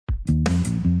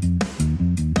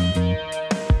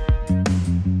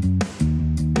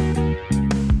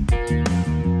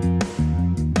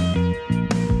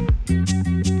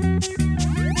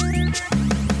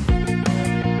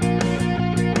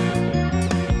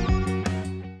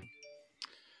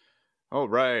All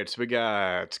right, so we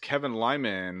got Kevin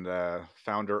Lyman, the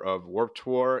founder of Warp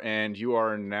Tour, and you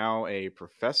are now a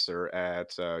professor at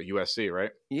USC,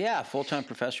 right? Yeah, full-time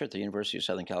professor at the University of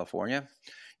Southern California.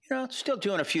 Still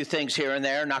doing a few things here and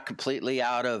there, not completely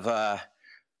out of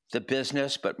the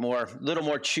business, but a little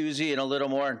more choosy and a little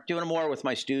more doing more with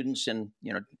my students, and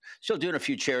still doing a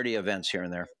few charity events here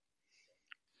and there.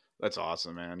 That's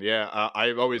awesome, man. Yeah,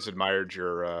 I've always admired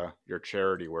your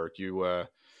charity work.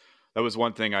 That was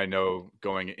one thing I know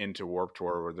going into Warp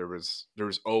Tour, where there was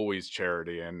always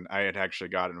charity, and I had actually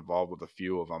got involved with a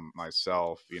few of them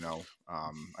myself.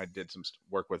 I did some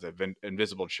work with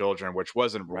Invisible Children, which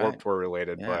wasn't Warp Right. Tour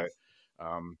related, Yeah.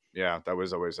 but yeah, that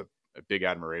was always a big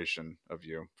admiration of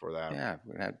you for that.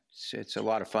 Yeah. It's a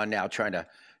lot of fun now trying to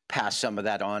pass some of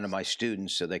that on to my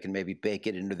students so they can maybe bake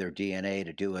it into their DNA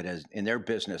to do it as in their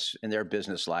business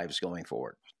lives going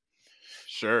forward.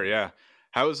 Sure, yeah.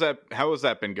 How has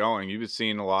that been going? You've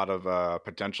seen a lot of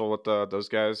potential with those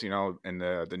guys, in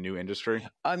the new industry.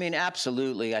 I mean,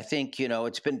 absolutely. I think,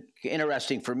 it's been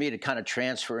interesting for me to kind of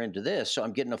transfer into this. So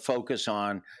I'm getting a focus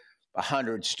on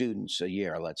 100 students a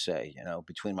year, let's say,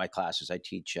 between my classes. I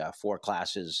teach 4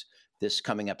 classes this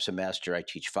coming up semester. I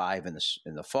teach 5 in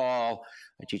the fall.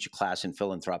 I teach a class in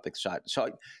philanthropic side.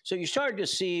 So you started to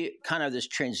see kind of this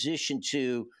transition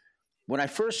to when I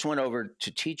first went over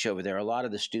to teach over there, a lot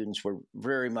of the students were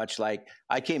very much like,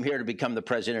 I came here to become the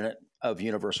president of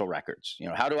Universal Records.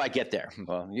 How do I get there?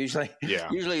 Well, usually, Yeah.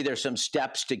 usually there's some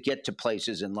steps to get to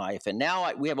places in life. And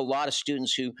now we have a lot of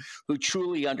students who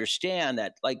truly understand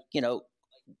that, like,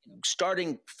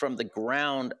 starting from the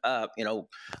ground up,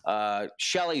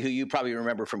 Shelly, who you probably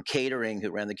remember from catering,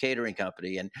 who ran the catering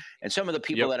company, and some of the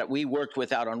people Yep. that we worked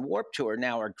with out on Warp Tour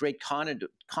now are great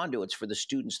conduits for the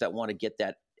students that want to get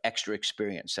that extra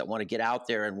experience, that want to get out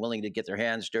there and willing to get their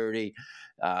hands dirty,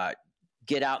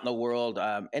 get out in the world.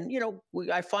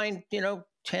 I find,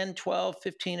 10, 12,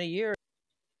 15 a year.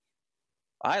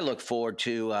 I look forward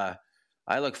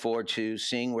to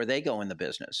seeing where they go in the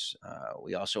business.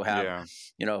 We also have,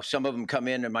 Yeah. some of them come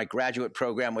in my graduate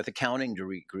program with accounting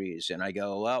degrees, and I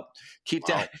go, well, keep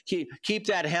Wow. that keep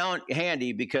that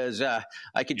handy because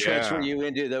I could transfer Yeah. you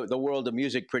into the world of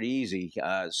music pretty easy.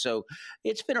 So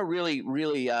it's been a really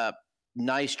really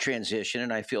nice transition,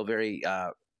 and I feel very.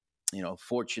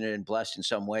 Fortunate and blessed in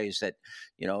some ways that,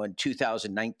 in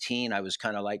 2019, I was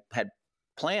kind of like had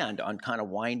planned on kind of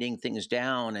winding things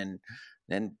down, and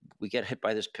then we get hit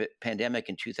by this pandemic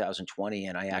in 2020,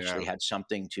 and I actually Yeah. had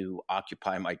something to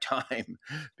occupy my time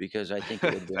because I think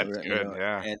it would have been, That's good.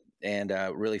 Yeah. and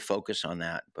really focus on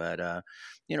that. But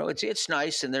it's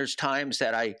nice, and there's times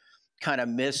that I kind of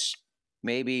miss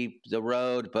maybe the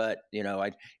road, but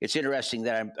it's interesting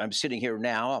that I'm sitting here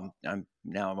now. I'm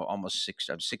almost 6.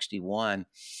 I'm 61,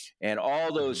 and Mhm.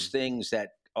 all those things,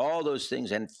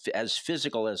 and as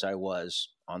physical as I was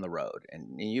on the road,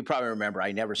 and you probably remember,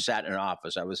 I never sat in an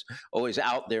office. I was always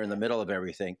out there in the middle of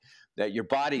everything. That your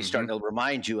body's starting Mhm. to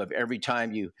remind you of every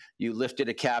time you lifted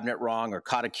a cabinet wrong, or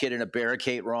caught a kid in a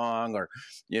barricade wrong, or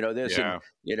this, and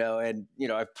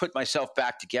Yeah. I've put myself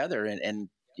back together, and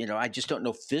I just don't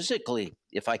know physically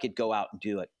if I could go out and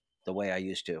do it the way I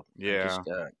used to. I Yeah. just,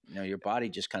 your body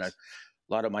just kind of.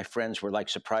 A lot of my friends were like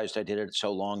surprised I did it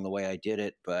so long the way I did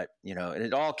it, but and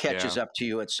it all catches Yeah. up to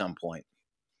you at some point.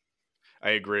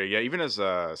 I agree. Yeah. Even as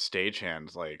a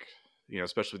stagehand, like,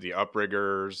 especially the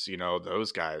upriggers,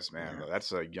 those guys, man, Yeah.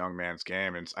 that's a young man's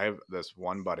game. And I have this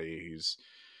one buddy, he's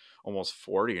almost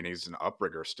 40 and he's an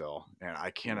uprigger still. And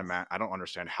I can't Yeah. imagine, I don't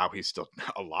understand how he's still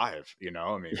alive.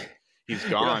 I mean, he's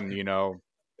It'll gone,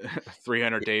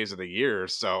 300 days of the year.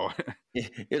 So,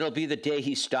 it'll be the day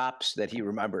he stops that he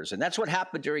remembers. And that's what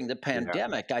happened during the yeah.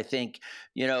 pandemic. I think,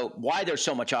 why there's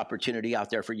so much opportunity out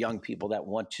there for young people that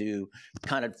want to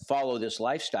kind of follow this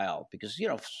lifestyle because,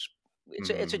 Hmm.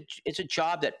 it's a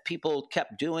job that people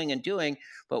kept doing and doing,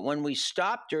 but when we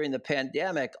stopped during the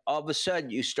pandemic, all of a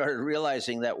sudden you started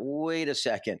realizing that, wait a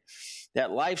second, that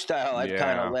lifestyle I've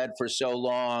kind of Yeah. led for so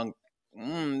long,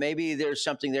 maybe there's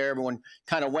something there. Everyone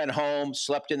kind of went home,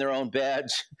 slept in their own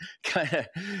beds, kind of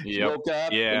Yep. woke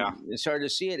up Yeah. and started to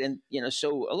see it. And,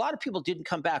 so a lot of people didn't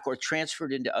come back or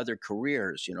transferred into other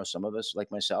careers. Some of us, like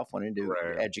myself, went into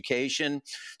Right. education.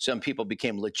 Some people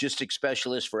became logistics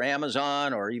specialists for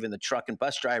Amazon, or even the truck and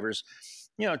bus drivers,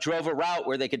 drove a route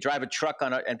where they could drive a truck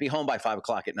and be home by 5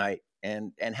 o'clock at night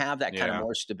and have that kind of Yeah.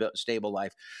 more stable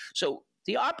life. So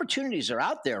the opportunities are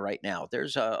out there right now.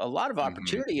 There's a lot of Hmm.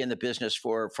 opportunity in the business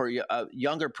for a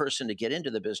younger person to get into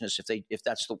the business if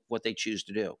that's what they choose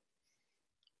to do.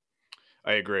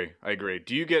 I agree. I agree.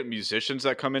 Do you get musicians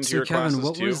that come into So your Kevin, classes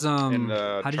what too was and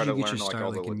how did try you to get your learn like start all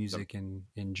like in the music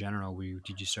in general?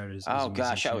 Did you start as Oh a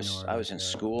gosh, I musician was or I like was in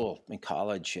school in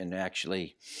college, and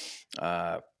actually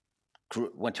uh,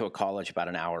 went to a college about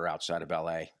an hour outside of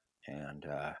LA, and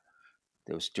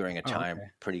it was during a oh time, okay.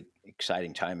 pretty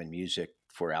exciting time in music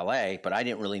for LA, but I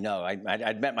didn't really know.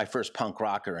 I'd met my first punk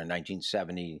rocker in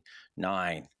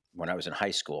 1979 when I was in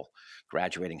high school,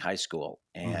 graduating high school,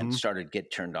 and Mm-hmm. started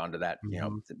get turned on to that,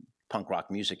 Mm-hmm. the punk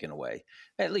rock music in a way,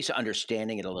 at least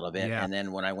understanding it a little bit. Yeah. And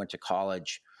then when I went to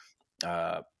college,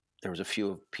 uh, there was a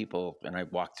few people, and I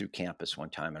walked through campus one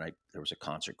time, and there was a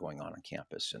concert going on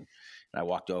campus, and I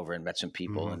walked over and met some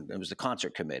people, Mm-hmm. and it was the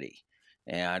concert committee.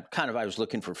 And I was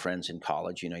looking for friends in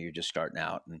college. You're just starting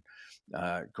out, and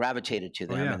gravitated to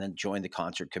Oh them, yeah. and then joined the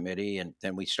concert committee. And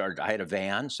then we started. I had a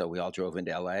van, so we all drove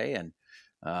into LA and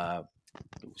uh,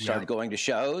 started Yep. going to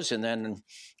shows. And then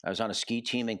I was on a ski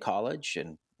team in college.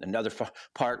 And another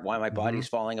part why my Mm-hmm. body's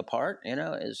falling apart,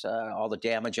 is all the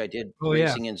damage I did Oh yeah.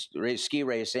 racing and ski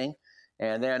racing.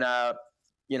 And then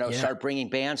Yeah. start bringing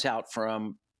bands out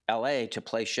from LA to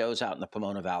play shows out in the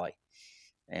Pomona Valley.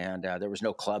 And there was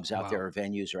no clubs out Wow. there or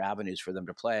venues or avenues for them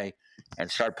to play, and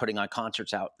start putting on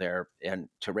concerts out there and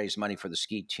to raise money for the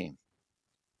ski team.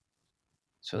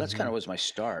 So that's kind Mm-hmm. of was my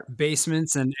start.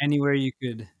 Basements and anywhere you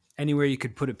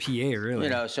could put a PA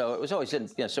really. So it was always in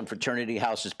some fraternity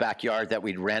house's backyard that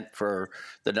we'd rent for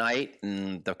the night,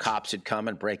 and the cops would come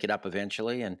and break it up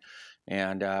eventually.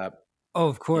 And Oh,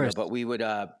 of course. but we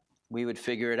would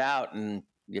figure it out. And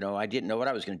I didn't know what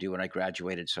I was going to do when I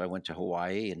graduated, so I went to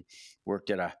Hawaii and worked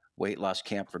at a weight loss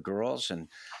camp for girls, and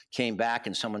came back,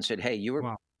 and someone said, "Hey, you were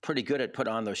Wow. pretty good at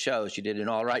putting on those shows. You did an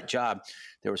all right job."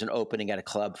 There was an opening at a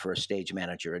club for a stage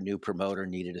manager. A new promoter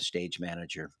needed a stage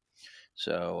manager.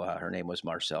 So her name was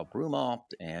Marcel Brumont,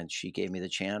 and she gave me the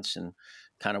chance, and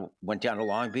kind of went down to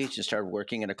Long Beach and started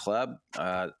working in a club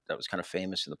that was kind of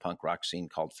famous in the punk rock scene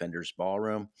called Fender's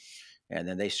Ballroom. And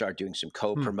then they started doing some Hmm.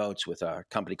 co-promotes with a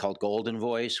company called Golden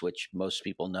Voice, which most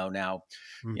people know now,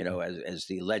 Mhm. as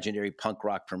the legendary punk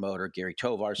rock promoter. Gary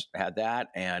Tovar had that,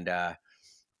 and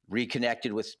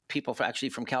reconnected with people actually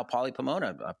from Cal Poly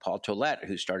Pomona, Paul Tollett,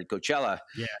 who started Coachella.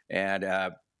 Yeah. And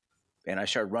uh, and I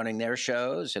started running their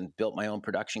shows and built my own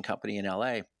production company in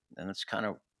LA. And that's kind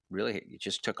of really, it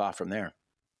just took off from there.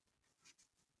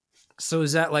 So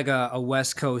is that like a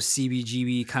West Coast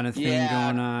CBGB kind of thing Yeah,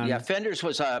 going yeah. on? Fenders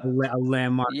was A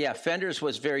landmark. yeah, Fenders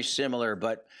was very similar,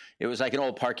 but it was like an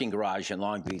old parking garage in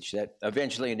Long Beach that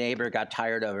eventually a neighbor got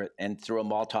tired of it and threw a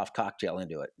Molotov cocktail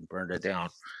into it and burned it down.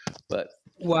 But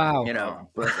Wow.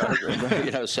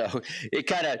 Oh, so it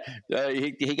kind of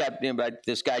he got but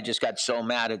this guy just got so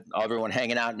mad at everyone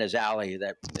hanging out in his alley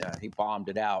that he bombed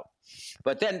it out.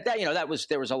 But then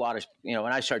there was a lot of when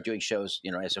I started doing shows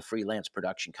as a freelance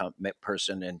production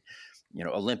person, and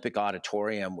Olympic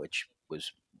Auditorium, which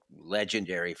was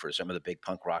legendary for some of the big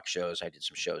punk rock shows. I did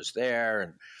some shows there,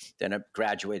 and then I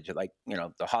graduated to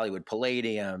the Hollywood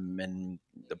Palladium and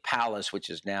the Palace, which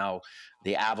is now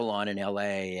the Avalon in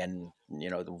LA, and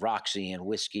the Roxy and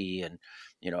Whiskey. And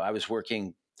I was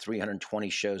working 320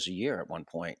 shows a year at one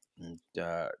point, and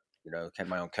had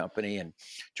my own company and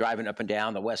driving up and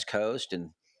down the West Coast.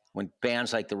 And when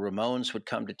bands like the Ramones would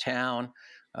come to town,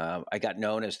 I got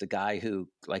known as the guy who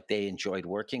they enjoyed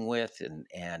working with,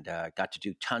 and got to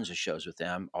do tons of shows with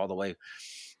them, all the way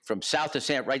from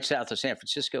right south of San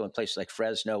Francisco, and places like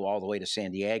Fresno, all the way to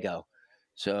San Diego.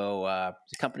 So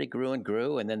the company grew and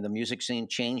grew, and then the music scene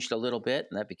changed a little bit,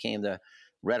 and that became the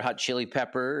Red Hot Chili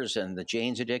Peppers and the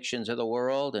Jane's Addictions of the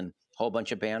world, and a whole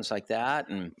bunch of bands like that.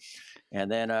 And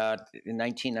then in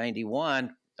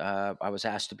 1991, I was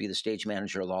asked to be the stage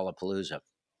manager of Lollapalooza,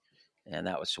 and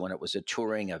that was when it was a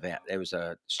touring event. It was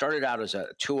started out as a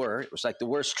tour. It was like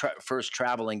the first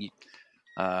traveling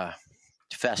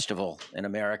festival in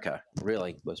America.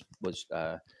 Really was,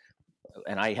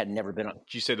 and I had never been on.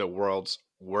 did you say the world's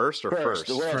worst or First,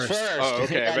 the first? world's First. first. Oh,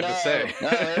 okay. I Yeah, meant to say. no,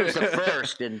 it was the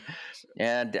first, and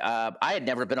I had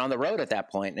never been on the road at that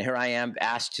point, and here I am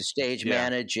asked to stage Yeah.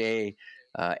 manage a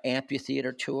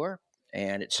amphitheater tour,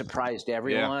 and it surprised Yeah.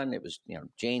 everyone. It was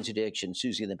Jane's Addiction,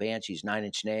 Susie and the Banshees, Nine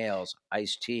Inch Nails,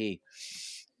 Ice T,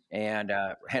 and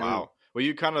Henry. Wow. Well,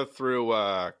 you kind of threw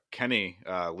Kenny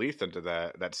Leith into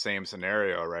that same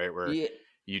scenario, right? Where Yeah,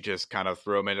 you just kind of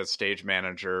threw him in a stage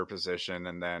manager position,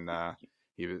 and then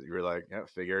you were like, "Yeah,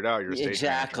 figure it out. You're a stage manager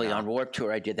exactly. On now." Warped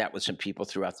Tour, I did that with some people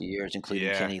throughout the years, including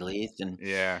Yeah. Kenny Leith, and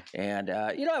Yeah. and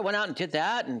I went out and did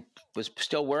that, and was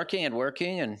still working and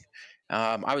working, and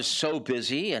I was so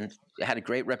busy and had a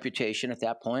great reputation at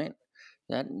that point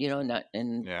that,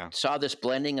 and Yeah. saw this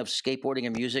blending of skateboarding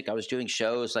and music. I was doing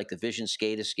shows like the Vision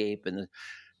Skate Escape and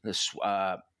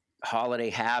the Holiday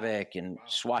Havoc and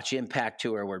Swatch Impact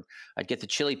Tour, where I'd get the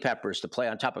Chili Peppers to play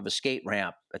on top of a skate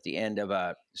ramp at the end of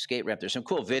a skate ramp. There's some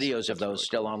cool videos of That's those really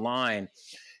still cool. online.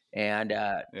 And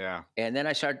Yeah. and then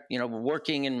I started,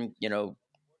 working in,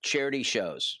 charity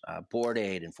shows, Board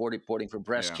Aid and boarding for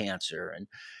breast Yeah. cancer.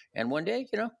 And one day,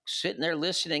 sitting there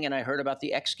listening, and I heard about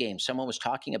the X Games. Someone was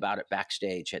talking about it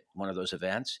backstage at one of those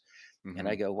events. And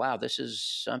I Hmm. go, wow, this is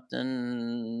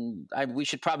something we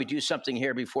should probably do something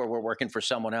here before we're working for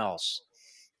someone else.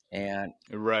 And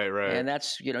Right. Right. and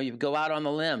that's, you go out on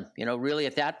the limb, really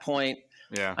at that point,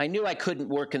 Yeah. I knew I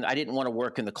couldn't I didn't want to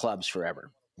work in the clubs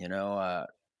forever.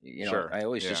 Sure. I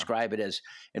always Yeah. describe it as,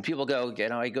 and people go,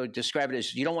 I go describe it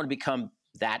as, you don't want to become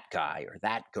that guy or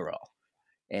that girl.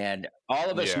 And all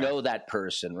of us Yeah. know that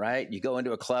person, right? You go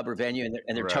into a club or venue,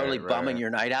 and they're totally Right. bumming Right. your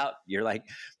night out. You're like,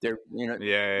 they're, Yeah.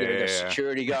 they're the Yeah.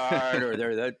 security guard or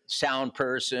they're the sound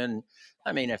person.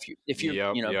 I mean, if you're,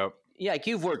 Yep. Yep. yeah, like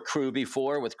you've worked crew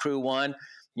before with Crew One,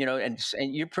 and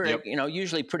you're pretty, Yep.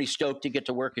 usually pretty stoked to get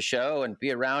to work a show and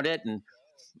be around it.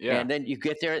 Yeah. And then you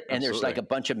get there and there's like Absolutely. a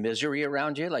bunch of misery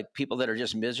around you, like people that are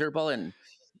just miserable. And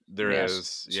There yes,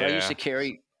 is. so I used to Yeah.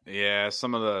 carry, Yeah,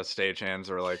 some of the stagehands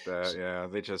are like that. Yeah,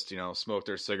 they just smoke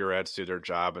their cigarettes, do their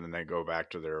job, and then they go back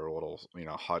to their little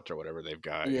hut or whatever they've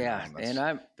got. yeah. And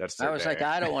And that's I their was like, day.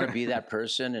 I don't want to be that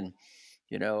person. And,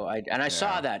 I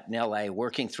saw Yeah, that in LA,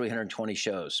 working 320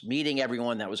 shows, meeting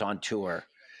everyone that was on tour,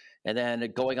 and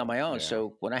then going on my own. yeah,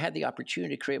 So when I had the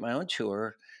opportunity to create my own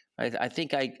tour, I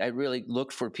think I really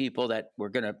looked for people that were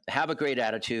going to have a great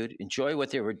attitude, enjoy what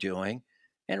they were doing,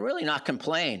 and really not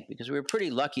complain, because we were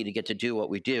pretty lucky to get to do what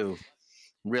we do,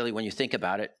 really, when you think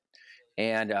about it.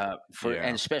 And and yeah,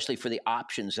 especially for the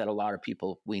options that a lot of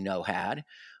people we know had.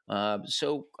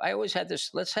 So I always had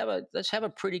this. Let's have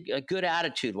a good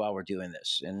attitude while we're doing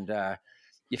this. And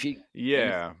if you and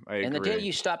yeah. I and the day agree.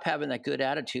 you stop having that good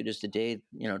attitude is the day,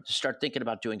 to start thinking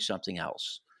about doing something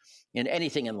else in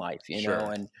anything in life.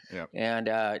 Sure. Yep. And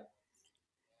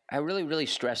I really, really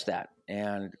stress that.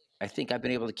 And I think I've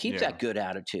been able to keep Yeah. that good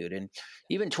attitude. And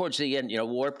even towards the end,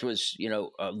 Warped was,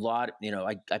 a lot,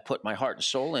 I put my heart and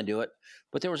soul into it.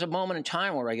 But there was a moment in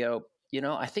time where I go,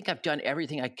 I think I've done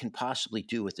everything I can possibly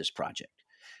do with this project.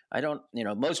 I don't,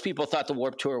 most people thought the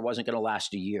Warped Tour wasn't going to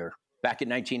last a year back in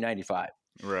 1995.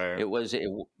 Right. It was, it,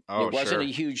 Oh, it wasn't a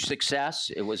sure. huge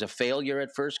success. It was a failure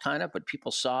at first, kind of, but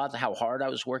people saw how hard I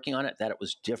was working on it, that it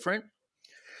was different.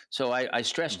 So I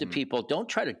stress to Hmm. people, don't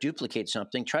try to duplicate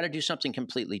something, try to do something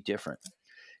completely different.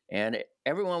 And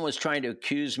everyone was trying to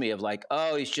accuse me of like,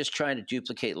 oh, he's just trying to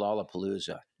duplicate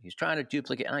Lollapalooza. He's trying to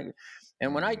duplicate.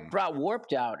 And when I Hmm. brought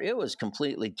Warped out, it was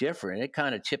completely different. It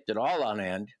kind of tipped it all on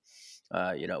end,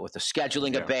 with the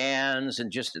scheduling of Yeah. bands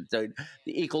and just the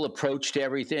equal approach to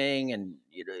everything. And,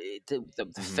 the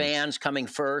Hmm. fans coming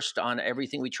first on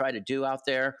everything we try to do out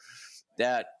there.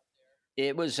 That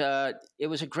it was a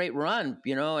great run,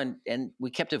 and we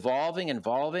kept evolving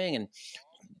and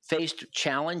faced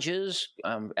challenges,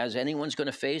 as anyone's going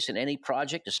to face in any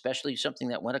project, especially something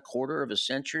that went a quarter of a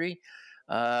century.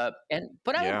 But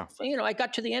Yeah. I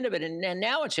got to the end of it, and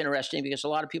now it's interesting because a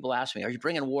lot of people ask me, "Are you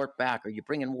bringing Warped back? Are you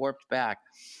bringing Warped back?"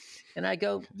 And I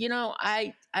go,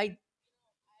 I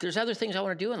there's other things I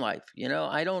want to do in life.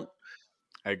 I don't,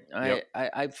 Yep.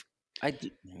 I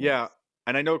do, Yeah.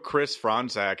 And I know Chris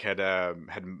Franzak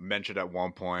had mentioned at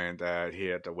one point that he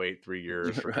had to wait 3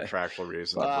 years for right. contractual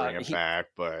reasons to bring it back.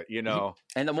 But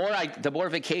And the more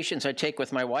vacations I take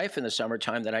with my wife in the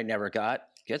summertime that I never got,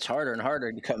 it gets harder and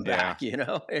harder to come yeah. back.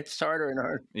 It's harder and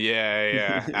harder.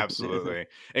 Yeah, absolutely.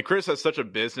 And Chris has such a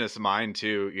business mind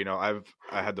too.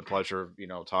 I had the pleasure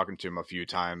of, talking to him a few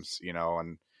times,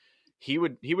 and he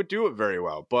would do it very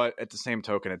well. But at the same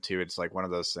token, it's like one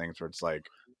of those things where it's like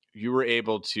you were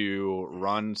able to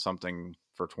run something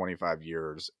for 25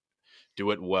 years,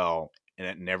 do it well, and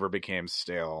it never became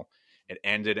stale. It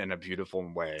ended in a beautiful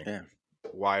way. Yeah.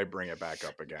 Why bring it back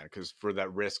up again? Because for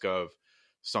that risk of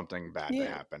something bad to Yeah.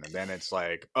 happen, and then it's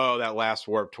like, oh, that last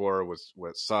Warp Tour was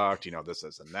what sucked. This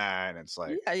and that, and it's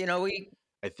like, Yeah,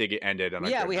 I think it ended on a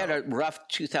yeah, good we had note. a rough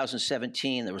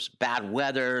 2017. There was bad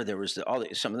weather. There was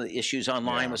some of the issues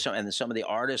online Yeah. with some of the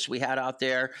artists we had out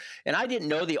there. And I didn't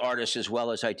know the artists as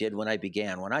well as I did when I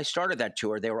began. When I started that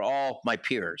tour, they were all my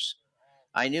peers.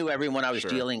 I knew everyone I was Sure.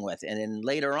 dealing with. And then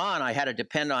later on, I had to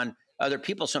depend on other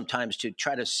people sometimes to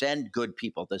try to send good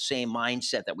people, the same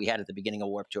mindset that we had at the beginning of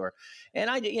Warp Tour. And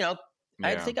I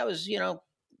Yeah. think I was,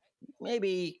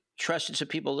 maybe trusted some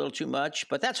people a little too much,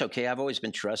 but that's okay. I've always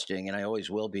been trusting and I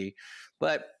always will be.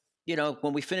 But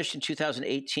when we finished in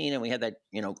 2018 and we had that,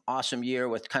 awesome year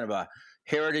with kind of a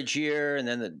heritage year, and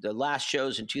then the last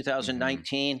shows in Hmm.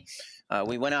 2019,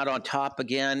 we went out on top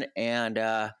again. And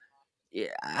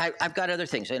I've got other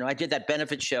things. I did that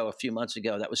benefit show a few months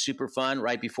ago. That was super fun,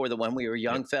 right before the When We Were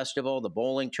Yep. Young festival, the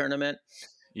bowling tournament.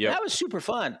 Yep. That was super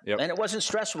fun, Yep. and it wasn't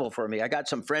stressful for me. I got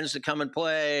some friends to come and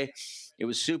play. It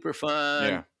was super fun.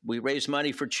 Yeah. We raised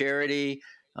money for charity.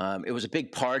 It was a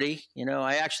big party.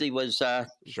 I actually was Sure.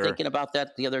 thinking about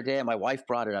that the other day, and my wife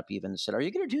brought it up even and said, "Are you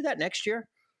going to do that next year?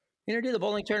 You going to do the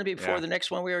bowling tournament before Yeah. the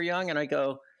next When We Were Young?" And I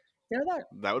go, that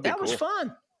That would be that was cool.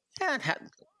 fun. Yeah,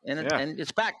 Yeah. and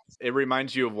it's back. It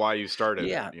reminds you of why you started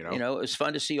it, Yeah, you know? it was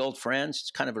fun to see old friends.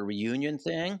 It's kind of a reunion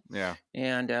thing, Yeah.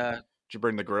 and Did you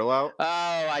bring the grill out? oh,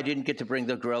 I didn't get to bring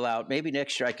the grill out. Maybe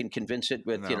next year I can convince it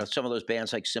with, No. some of those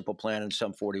bands like Simple Plan and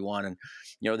Sum 41.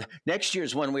 And, next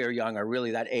year's When We Were Young are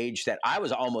really that age that I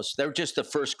was they're just the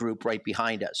first group right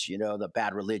behind us, the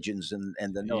Bad Religions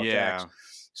and the No Effects. Yeah.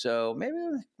 So maybe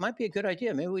it might be a good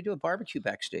idea. Maybe we do a barbecue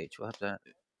backstage. We'll have to,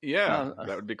 Yeah. uh,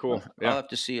 That would be cool. I'll Yeah. have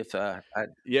to see if that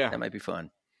Yeah. might be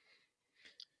fun.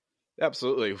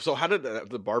 Absolutely. So how did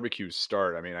the barbecue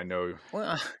start? I mean, I know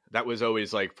Well, that was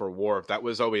always like for Wharf. That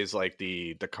was always like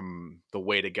the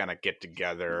way to kind of get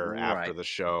together after right. the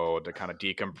show to kind of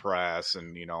decompress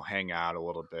and hang out a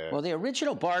little bit. Well, the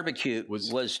original barbecue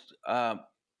Was was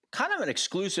kind of an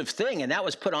exclusive thing, and that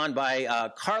was put on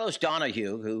by Carlos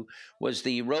Donahue, who was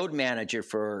the road manager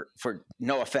for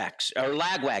No Effects or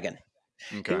Lagwagon.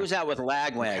 He okay. was out with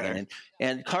Lagwagon, Okay.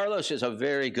 and Carlos is a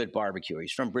very good barbecuer.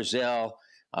 He's from Brazil.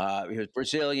 He was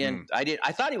Brazilian. Mm.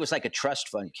 I thought he was like a trust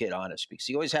fund kid, honest, because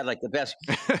he always had like the best.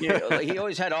 Like, he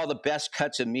always had all the best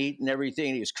cuts of meat and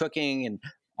everything. He was cooking, and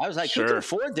I was like, who can Sure.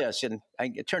 afford this? And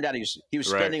it turned out he was Right.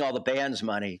 spending all the band's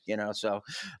money, So,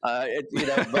 but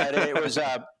it was.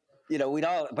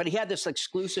 But he had this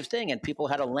exclusive thing, and people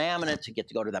had a laminate to get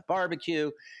to go to that barbecue,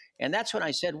 and that's when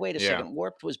I said, "Wait a Yeah. second,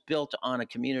 Warped was built on a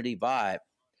community vibe,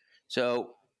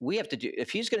 so we have to do.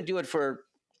 If he's going to do it for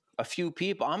a few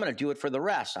people, I'm going to do it for the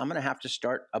rest. I'm going to have to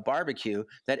start a barbecue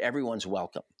that everyone's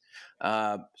welcome."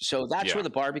 So that's Yeah. where the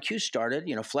barbecue started.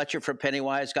 Fletcher from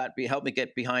Pennywise helped me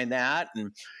get behind that,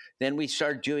 and then we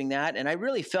started doing that. And I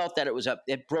really felt that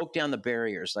it broke down the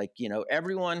barriers. Like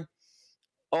everyone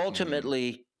Hmm.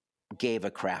 ultimately gave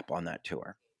a crap on that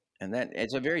tour. And that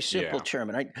it's a very simple Yeah. term.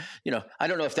 And I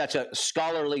don't know if that's a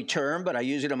scholarly term, but I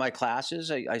use it in my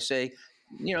classes. I say,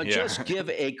 Yeah. just give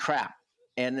a crap.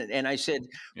 And I said,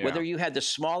 whether Yeah. you had the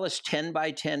smallest 10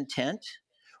 by 10 tent,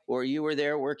 or you were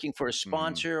there working for a Hmm.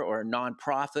 sponsor or a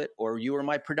nonprofit, or you were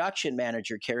my production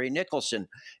manager, Kerry Nicholson,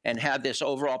 and had this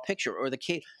overall picture, or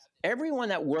everyone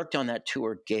that worked on that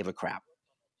tour gave a crap,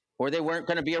 or they weren't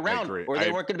going to be I around, agree. or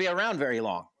they weren't going to be around very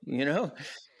long,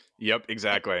 Yep,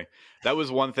 exactly. That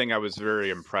was one thing I was very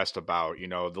impressed about,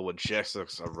 the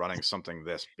logistics of running something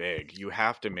this big. You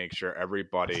have to make sure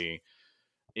everybody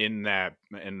in that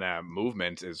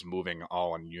movement is moving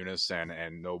all in unison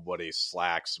and nobody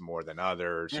slacks more than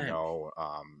others, Right.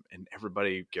 And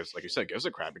everybody gives, like you said, gives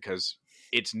a crap because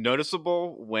it's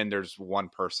noticeable when there's one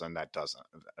person that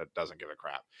doesn't give a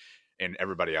crap and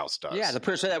everybody else does. Yeah, the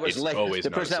person that was It's late, always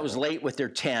the person that was noticeable. late with their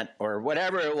tent or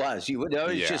whatever it was, you would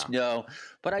always Yeah. just know.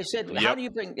 But I said, how Yep. do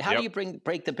you Yep.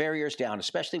 break the barriers down,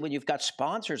 especially when you've got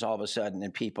sponsors all of a sudden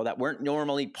and people that weren't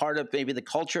normally part of maybe the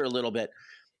culture a little bit?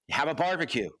 Have a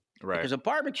barbecue. Right. Because a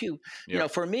barbecue,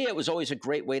 Yep. for me, it was always a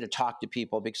great way to talk to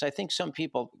people, because I think some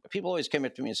people always came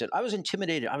up to me and said, I was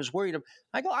intimidated. I was worried.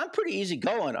 I go, I'm pretty easy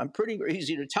going. I'm pretty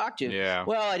easy to talk to. Yeah.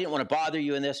 Well, I didn't want to bother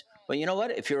you in this. But you know what?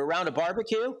 If you're around a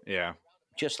barbecue, Yeah.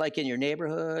 just like in your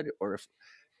neighborhood or if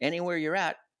anywhere you're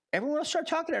at, everyone will start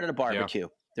talking at a barbecue.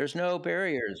 There's no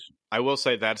barriers. I will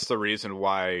say that's the reason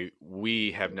why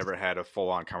we have never had a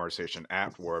full-on conversation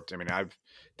at Warped. I mean, I've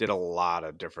did a lot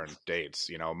of different dates.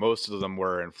 Most of them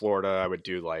were in Florida. I would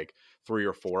do like 3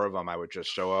 or 4 of them. I would just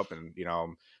show up, and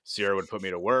Sierra would put me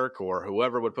to work, or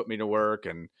whoever would put me to work,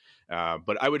 and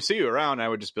but I would see you around. And I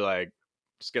would just be like,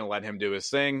 just gonna let him do his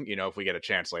thing. If we get a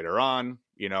chance later on,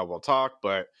 we'll talk.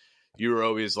 But you were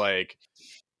always like,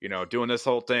 doing this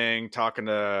whole thing, talking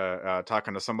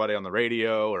to somebody on the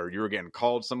radio, or you were getting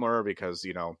called somewhere because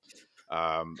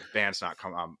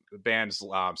bands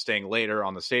staying later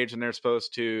on the stage than they're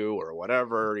supposed to, or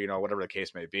whatever the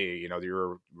case may be. You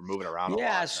were moving around a lot.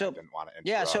 And I didn't want to interrupt.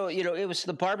 Yeah, so it was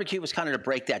the barbecue was kind of to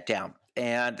break that down,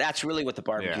 and that's really what the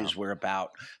barbecues Yeah. were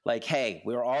about. Like, hey,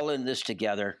 we're all in this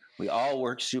together. We all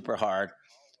work super hard.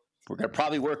 We're going to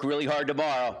probably work really hard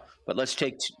tomorrow, but let's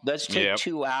take Yep.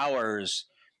 2 hours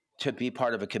to be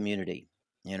part of a community.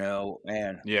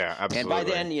 Yeah, And by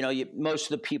absolutely. then, most of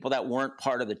the people that weren't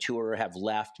part of the tour have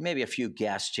left, maybe a few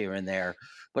guests here and there,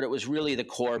 but it was really the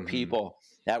core Hmm. people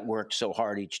that worked so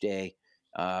hard each day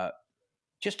uh,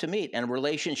 just to meet, and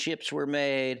relationships were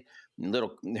made. There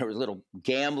was little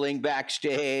gambling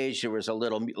backstage. There was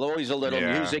always a little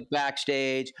Yeah, music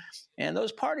backstage, and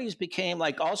those parties became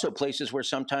like also places where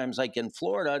sometimes, like in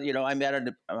Florida, I met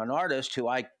an artist who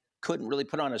I couldn't really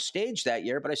put on a stage that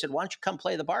year, but I said, "Why don't you come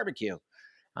play the barbecue?"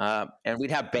 And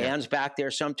we'd have yeah, bands back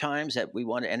there sometimes that we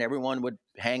wanted, and everyone would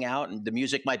hang out, and the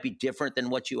music might be different than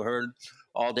what you heard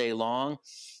all day long.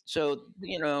 So,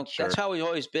 that's sure. how we've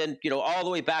always been, all the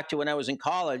way back to when I was in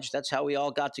college. That's how we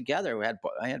all got together.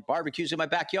 I had barbecues in my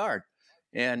backyard.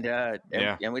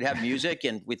 Yeah, And we'd have music,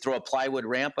 and we'd throw a plywood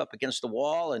ramp up against the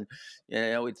wall, and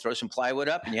we'd throw some plywood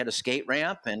up, and you had a skate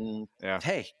ramp, and yeah,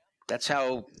 hey, that's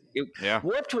how it, yeah.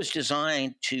 Warped was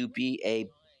designed to be a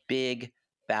big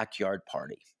backyard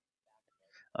party.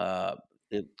 Uh,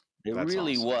 it it That's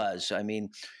really awesome. was. I mean,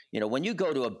 when you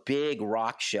go to a big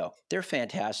rock show, they're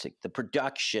fantastic. The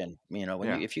production,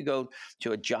 Yeah, if you go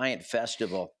to a giant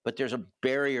festival, but there's a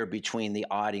barrier between the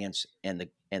audience and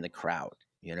the crowd.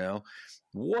 You know,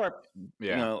 Warped,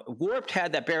 yeah, Warped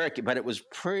had that barrier, but it was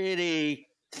pretty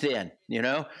thin.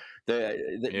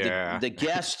 yeah. The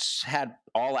guests had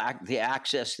the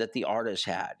access that the artists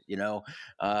had.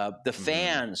 The Hmm.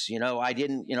 fans, I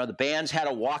didn't, the bands had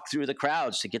to walk through the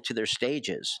crowds to get to their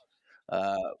stages.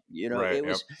 Right. It Yep.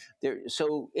 was there.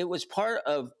 So it was part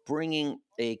of bringing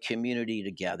a community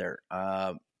together.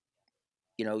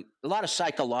 A lot of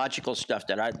psychological stuff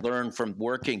that I learned from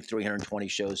working 320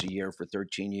 shows a year for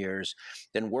 13 years,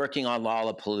 then working on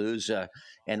Lollapalooza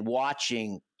and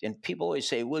watching. And people always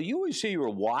say, well, you always say you were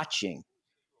watching.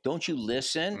 Don't you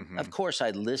listen? Of Hmm. course,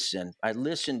 I listen. I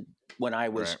listened when I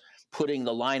was Right. putting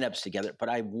the lineups together, but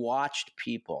I watched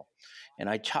people, and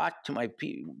I talked to my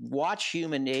people, watch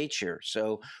human nature.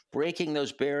 So breaking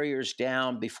those barriers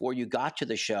down before you got to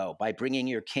the show by bringing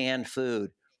your canned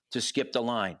food to skip the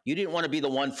line. You didn't want to be the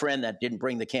one friend that didn't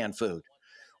bring the canned food,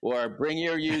 or bring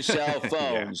your used cell Yeah.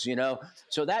 phones.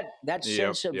 So that Yep.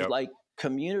 sense of Yep. like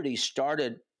community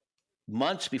started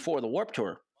months before the Warp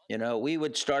Tour. We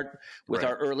would start with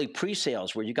Right. our early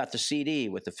pre-sales where you got the CD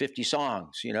with the 50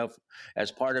 songs,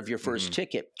 as part of your first Hmm.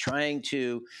 ticket, trying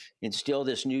to instill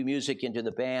this new music into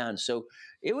the band. So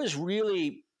it was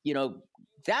really,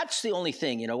 that's the only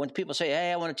thing, when people say,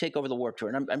 "Hey, I want to take over the Warp Tour,"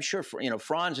 and I'm sure,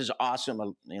 Franz is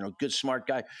awesome, good, smart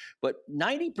guy, but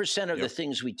 90% of the Yep.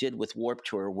 things we did with Warp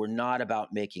Tour were not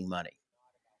about making money.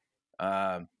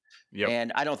 Um, Yep.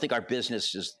 and I don't think our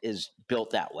business is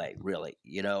built that way, really.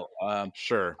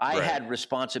 Sure. I Right. had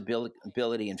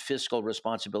responsibility and fiscal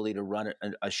responsibility to run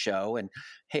a show, and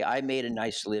hey, I made a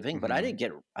nice living, but Hmm. I didn't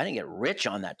get rich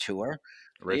on that tour,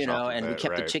 Rich off of and we it.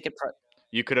 kept the Right. ticket price.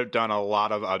 You could have done a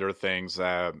lot of other things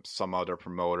that some other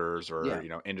promoters or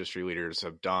Yeah, industry leaders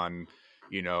have done.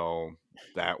 You know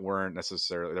that weren't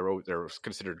necessarily they were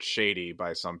considered shady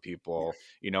by some people.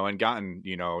 And gotten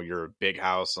your big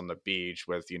house on the beach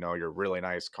with your really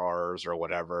nice cars or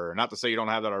whatever. Not to say you don't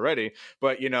have that already,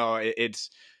 but it's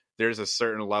there's a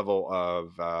certain level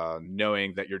of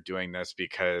knowing that you're doing this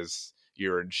because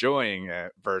you're enjoying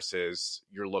it versus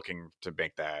you're looking to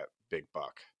make that big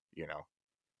buck. You know.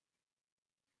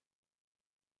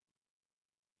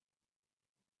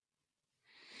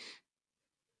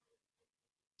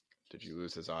 Did you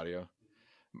lose his audio?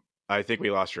 I think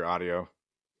we lost your audio.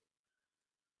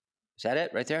 is that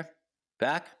it right there?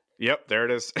 Back? Yep, there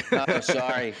it is. Oh,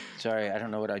 sorry, I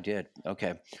don't know what I did.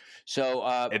 Okay,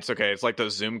 so It's okay. It's like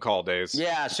those Zoom call days.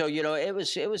 yeah, so it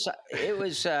was.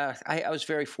 I was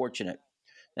very fortunate,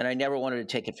 and I never wanted to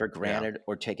take it for Yeah. granted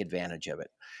or take advantage of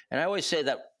it. And I always say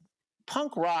that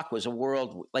punk rock was a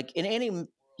world like in any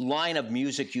line of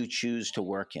music you choose to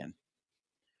work in.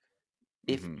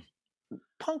 If Hmm.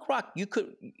 punk rock,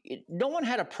 no one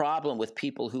had a problem with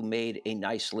people who made a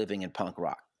nice living in punk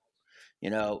rock.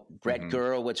 Brett Hmm.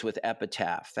 Gurewitz with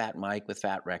Epitaph, Fat Mike with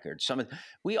Fat Records.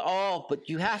 But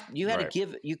you had to Right.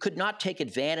 give. You could not take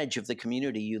advantage of the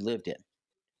community you lived in.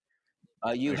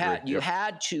 I agree. You Yep.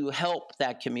 had to help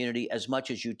that community as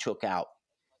much as you took out.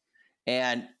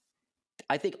 And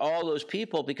I think all those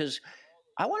people, because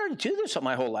I wanted to do this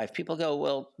my whole life. People go,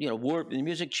 well, war the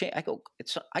music change. I go,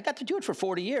 I got to do it for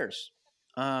 40 years.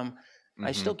 Um,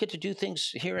 I Hmm. still get to do things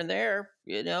here and there,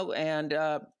 and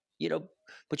you know,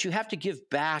 but you have to give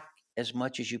back as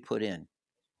much as you put in,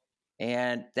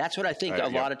 and that's what I think a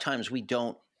Yep. lot of times we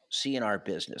don't see in our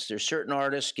business. There's certain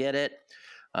artists get it.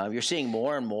 You're seeing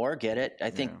more and more get it. I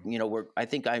think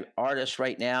Yeah. artists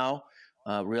right now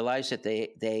realize that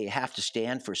they have to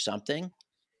stand for something,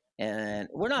 And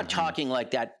we're not Hmm. talking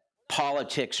like that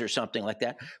politics or something like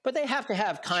that, but they have to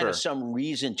have kind of Sure. some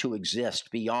reason to exist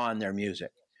beyond their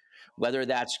music. Whether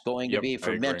that's going to Yep. be I for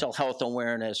agree. mental health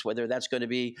awareness, whether that's going to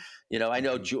be, I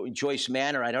know Hmm. Joyce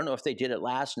Manor. I don't know if they did it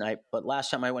last night, but last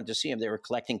time I went to see them, they were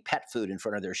collecting pet food in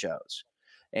front of their shows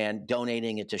and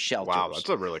donating it to Wow, shelters. that's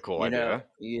a really cool idea.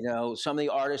 Some of the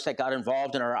artists that got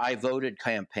involved in our I Voted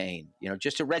campaign,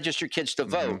 just to register kids to Hmm.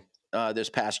 vote this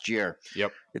past year.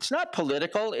 Yep. It's not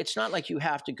political. It's not like you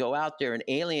have to go out there and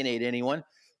alienate anyone.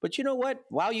 But you know what?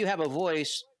 While you have a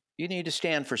voice, you need to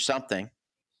stand for something.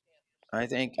 I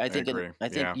think I I think agree. I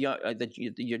think Yeah.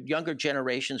 the younger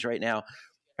generations right now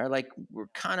are like, we're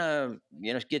kind of,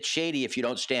 get shady if you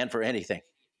don't stand for anything.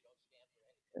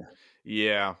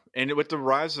 Yeah, and with the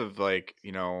rise of like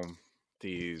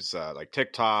these like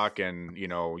TikTok and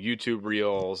YouTube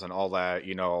Reels and all that,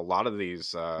 a lot of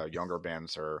these younger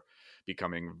bands are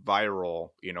becoming viral,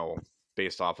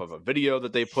 based off of a video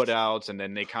that they put out, and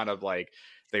then they kind of like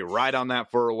they ride on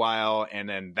that for a while, and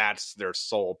then that's their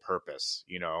sole purpose.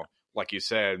 Like you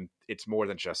said, it's more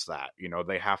than just that.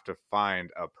 They have to find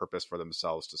a purpose for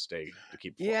themselves to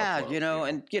keep Yeah, afloat.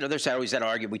 and there's always that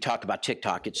argument. We talk about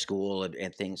TikTok at school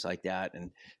and things like that,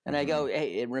 and I Hmm. go,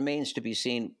 hey, it remains to be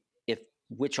seen if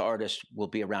which artist will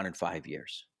be around in 5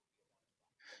 years.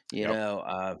 You Yep. know,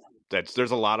 uh,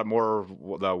 There's a lot of more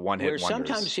the one hit where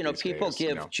sometimes wonders these people days.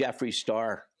 give Jeffree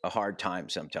Star a hard time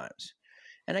sometimes,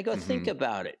 and I go, think Hmm.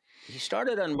 about it. He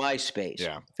started on MySpace,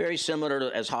 Yeah, very similar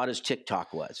to as hot as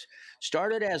TikTok was.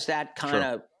 Started as that kind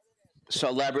sure. of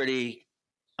celebrity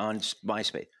on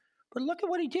MySpace. But look at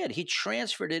what he did. He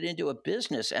transferred it into a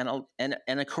business and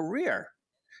a career.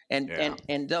 Yeah.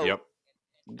 And though Yep.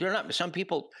 they're not some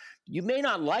people, you may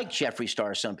not like Jeffree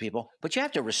Star, some people, but you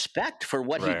have to respect for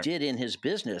what he Right. did in his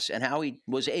business and how he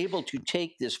was able to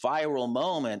take this viral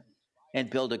moment and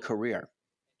build a career.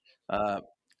 Uh,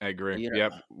 I agree. you know,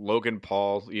 Yep. Logan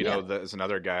Paul, yeah, that is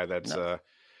another guy that's no,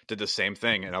 did the same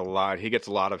thing, and he gets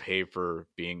a lot of hate for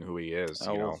being who he is,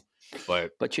 oh,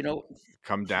 but but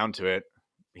come down to it,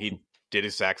 he did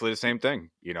exactly the same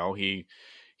thing.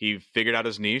 He figured out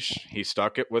his niche, he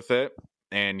stuck it with it,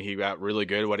 and he got really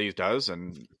good at what he does,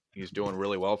 and he's doing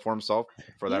really well for himself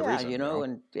for that yeah, reason.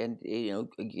 and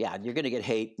yeah, you're gonna get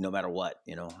hate no matter what.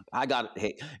 I got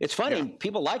hate. It's Yeah. funny,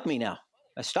 people like me now.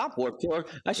 I stopped Warped Tour.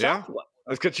 I Yeah. stopped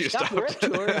That's good you stopped stopped. Warped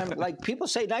Tour, and I'm like, people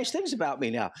say nice things about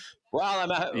me now. Yeah, While I'm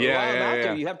yeah, out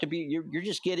there, yeah. you have to be. You're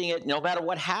just getting it no matter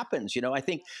what happens.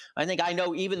 I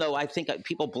know. Even though I think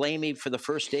people blame me for the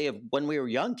first day of When We Were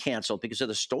Young canceled because of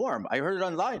the storm. I heard it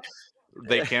online.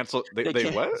 They canceled. They They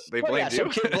can't. what? They Well, yeah, blamed some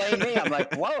you? kid blamed me. I'm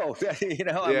like, whoa,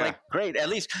 I'm Yeah, like, great. At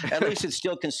least it's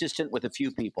still consistent with a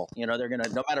few people. They're gonna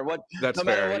that's no matter fair. what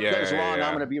goes Yeah, yeah, wrong, I'm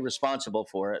yeah. gonna be responsible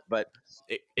for it. But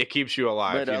It keeps you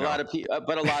alive. a lot of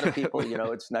people,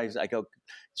 it's nice. I go,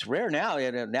 it's rare now.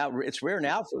 Now it's rare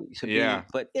now to Yeah, be,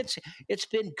 but it's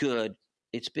been good.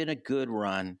 It's been a good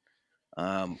run.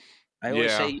 Um, I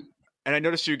always yeah. say, And I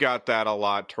noticed you got that a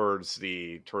lot towards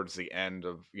the end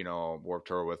of Warped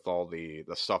Tour with all the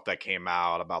stuff that came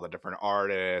out about the different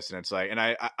artists, and it's like, and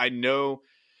I know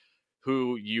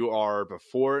who you are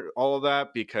before all of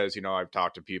that because I've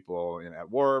talked to people at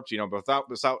Warped,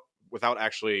 but without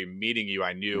actually meeting you,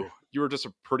 I knew you were just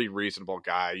a pretty reasonable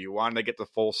guy. You wanted to get the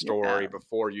full yeah, story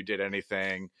before you did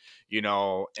anything,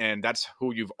 and that's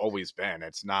who you've always been.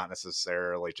 It's not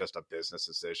necessarily just a business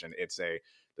decision.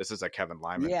 This is a Kevin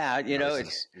Lyman yeah, thing. This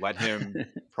is let him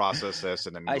process this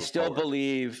and then I move still forward.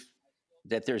 believe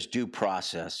that there's due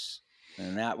process.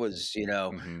 And that was,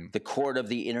 Hmm. the court of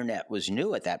the internet was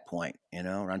new at that point,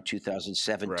 around Right.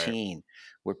 2017,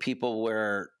 where people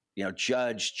were,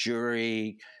 judge,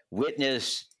 jury,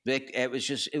 witness.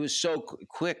 It was so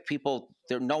quick.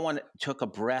 No one took a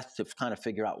breath to kind of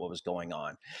figure out what was going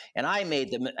on. And I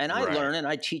Right. learn and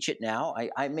I teach it now.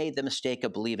 I made the mistake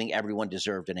of believing everyone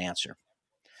deserved an answer.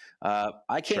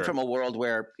 I came Sure. from a world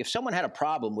where if someone had a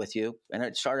problem with you and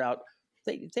it started out,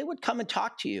 they would come and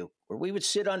talk to you, or we would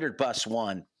sit under bus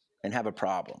one and have a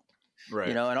problem. Right.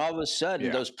 And all of a sudden,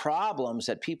 Yeah. those problems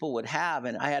that people would have,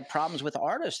 and I had problems with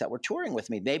artists that were touring with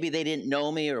me. Maybe they didn't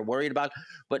know me or worried about,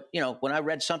 but when I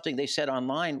read something they said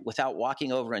online without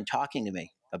walking over and talking to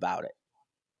me about it,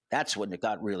 that's when it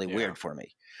got really Yeah. weird for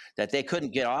me. That they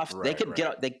couldn't get off. They Right. could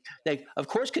Right. get. They of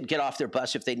course could get off their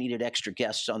bus if they needed extra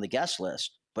guests on the guest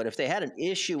list. But if they had an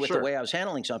issue with the Sure. way I was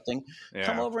handling something,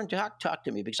 come Yeah. over and talk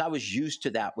to me, because I was used to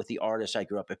that with the artists I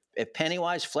grew up. If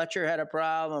Pennywise Fletcher had a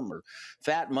problem, or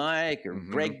Fat Mike, or Hmm.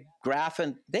 Greg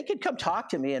Graffin, they could come talk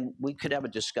to me and we could have a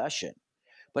discussion.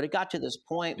 But it got to this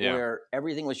point Yeah. where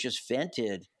everything was just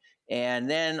vented, and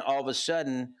then all of a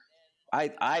sudden,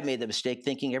 I made the mistake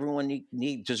thinking everyone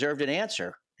deserved an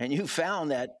answer, and you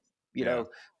found that you Yeah. know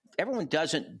everyone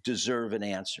doesn't deserve an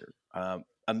answer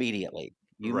immediately.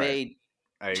 You Right.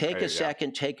 may take a Yeah.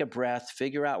 second, take a breath,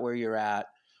 figure out where you're at.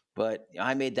 But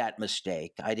I made that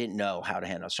mistake. I didn't know how to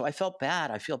handle it. So I felt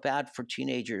bad. I feel bad for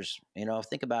teenagers.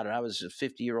 Think about it. I was a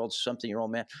 50-year-old,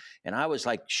 something-year-old man, and I was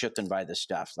like shooken by this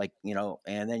stuff.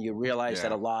 And then you realize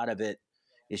that a Yeah. lot of it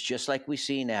is just like we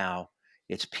see now.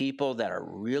 It's people that are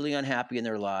really unhappy in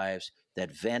their lives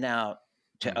that vent out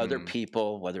to other Hmm.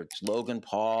 people, whether it's Logan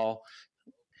Paul,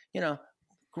 you know,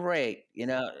 great.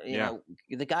 Yeah.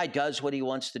 The guy does what he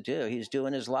wants to do. He's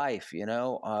doing his life.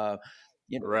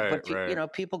 Right. But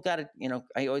Right. people got to.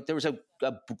 There was a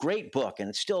great book, and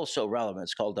it's still so relevant.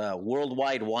 It's called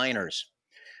Worldwide Whiners.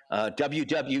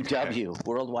 WWW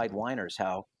Worldwide Whiners.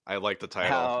 I like the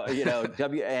title. How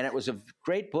and it was a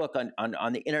great book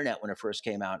on the internet when it first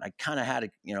came out. I kind of had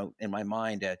it in my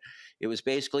mind. It was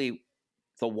basically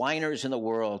the whiners in the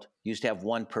world used to have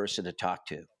one person to talk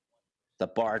to, the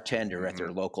bartender at their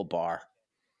Hmm. local bar.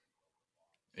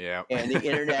 Yeah. And the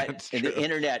internet That's and the true.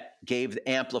 internet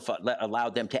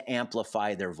allowed them to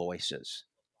amplify their voices.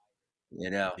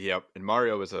 Yep. And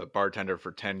Mario was a bartender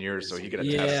for 10 years, so he could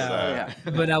attest to Yeah, Yeah.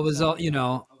 that. but I was all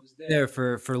there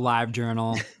for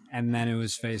LiveJournal, and then it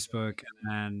was Facebook, and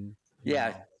then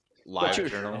Yeah. But Live you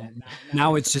journal. and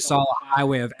now it's just all a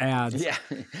highway of ads. Yeah.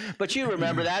 But you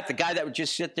remember that, the guy that would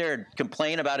just sit there and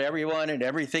complain about everyone and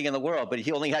everything in the world, but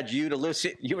he only had you to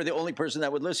listen. You were the only person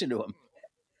that would listen to him.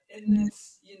 And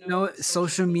it's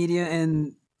social media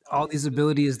and all these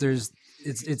abilities.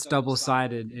 It's double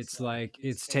sided. It's like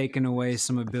it's taken away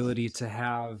some ability to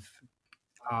have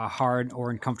hard or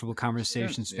uncomfortable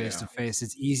conversations face to Yeah. face.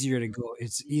 It's easier to go.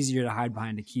 It's easier to hide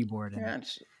behind a keyboard and Yeah.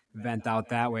 vent out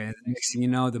that way. And next thing you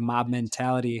know, the mob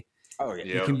mentality, Oh yeah. it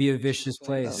Yep. can be a vicious Oh. Yeah.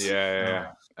 place.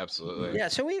 Yeah. Absolutely. Yeah.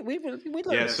 So we learned.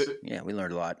 Yeah. So, Yeah, we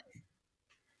learned a lot.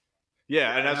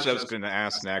 yeah. And that's what I was going to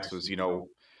ask next was,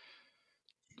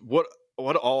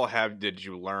 what all did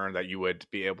you learn that you would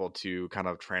be able to kind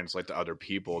of translate to other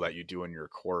people that you do in your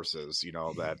courses,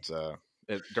 that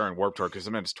during Warped Tour? Because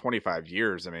I mean, it's 25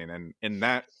 years. I mean, and in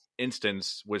that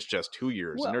instance was just 2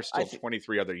 years, and Well, there's still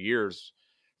 23 other years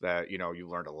that you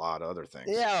learned a lot of other things.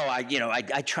 Yeah,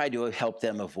 I tried to help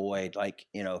them avoid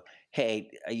hey,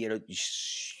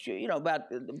 about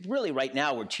really right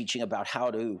now we're teaching about how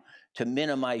to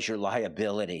minimize your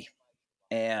liability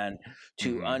and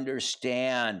to Hmm.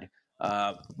 understand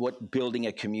what building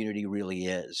a community really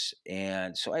is.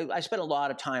 And so I spent a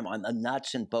lot of time on the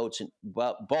nuts and bolts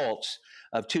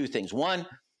of two things. One,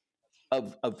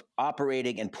 of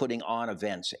operating and putting on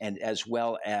events, and as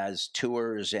well as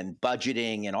tours and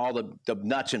budgeting and all the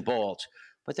nuts and bolts.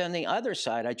 But then the other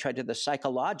side, I tried to the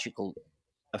psychological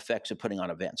effects of putting on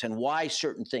events and why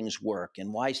certain things work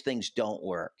and why things don't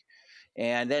work.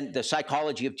 And then the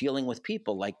psychology of dealing with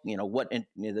people, like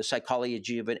the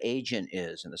psychology of an agent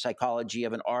is, and the psychology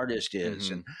of an artist is,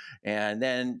 Hmm. and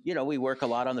then we work a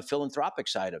lot on the philanthropic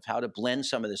side of how to blend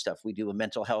some of this stuff. We do a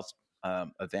mental health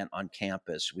event on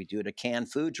campus. We do a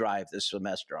canned food drive this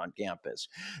semester on campus.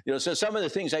 So some of the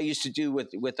things I used to do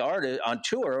with artists on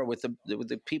tour with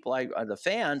the people the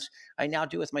fans, I now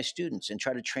do with my students and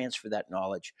try to transfer that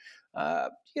knowledge.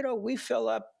 We fill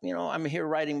up. I'm here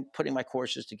putting my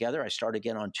courses together. I start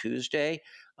again on Tuesday,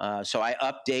 so I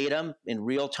update them in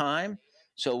real time.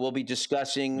 So we'll be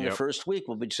discussing the Yep. first week.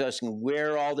 We'll be discussing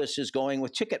where all this is going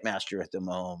with Ticketmaster at the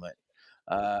moment.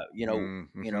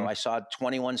 Mm-hmm. I saw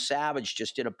 21 Savage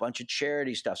just did a bunch of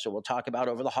charity stuff. So we'll talk about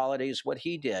over the holidays what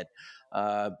he did.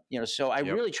 So I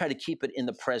Yep. really try to keep it in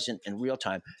the present in real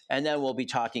time. And then we'll be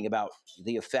talking about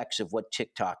the effects of what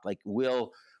TikTok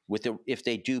if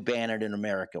they do ban it in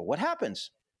America. What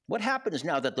happens? What happens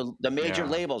now that the major Yeah.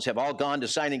 labels have all gone to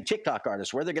signing TikTok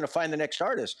artists? Where are they going to find the next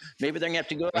artist? Maybe they're going to have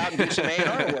to go out and do some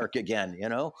A&R work again,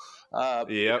 Yep. so-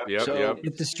 Yep.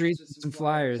 Hit the streets with some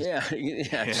flyers. Yeah.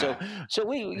 Yeah. So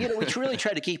we really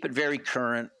try to keep it very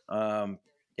current.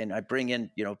 And I bring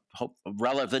in,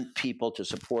 relevant people to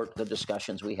support the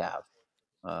discussions we have.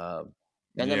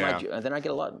 And then, Yeah. I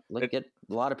get a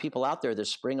lot of people out there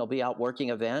this spring. I'll be out working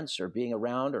events or being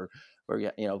around or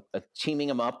teaming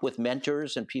them up with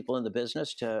mentors and people in the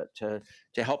business to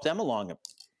help them along.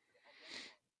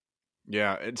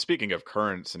 Yeah. And speaking of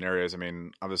current scenarios, I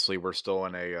mean, obviously we're still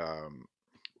in a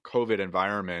COVID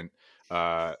environment.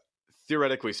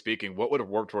 Theoretically speaking, what would a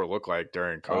Warped Tour look like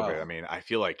during COVID? Oh. I mean, I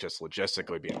feel like just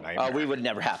logistically be a nightmare. We would have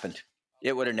never happened.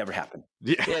 It would have never happened.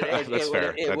 Yeah, that's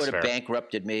fair. It would That's have fair.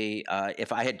 bankrupted me.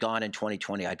 If I had gone in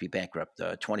 2020, I'd be bankrupt.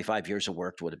 25 years of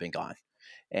work would have been gone.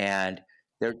 And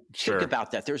Sure. think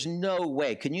about that. There's no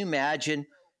way. Can you imagine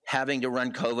having to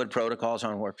run COVID protocols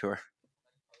on Warped Tour?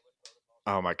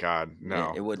 Oh my God,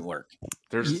 no. It wouldn't work.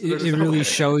 There's It no really way.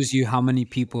 shows you how many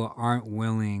people aren't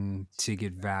willing to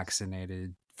get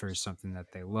vaccinated for something that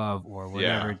they love or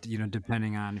whatever, Yeah.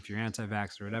 depending on if you're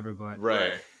anti-vax or whatever. But,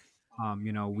 Right. I'm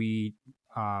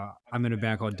in a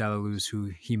band called Delaluz,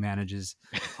 who he manages.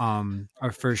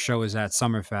 Our first show was at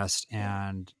Summerfest,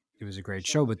 and it was a great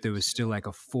show, but there was still like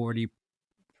a 40%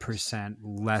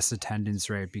 less attendance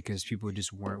rate because people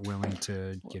just weren't willing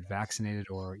to get vaccinated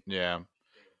or. Yeah.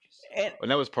 And,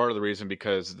 And that was part of the reason,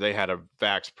 because they had a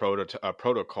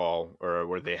protocol, or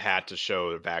where they had to show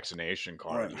a vaccination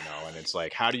card, and it's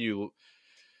like, how do you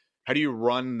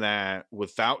run that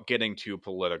without getting too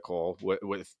political,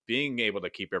 with being able to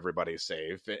keep everybody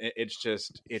safe?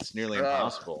 It's nearly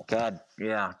impossible. God,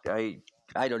 yeah.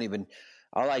 I don't even,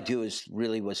 all I do is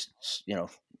was,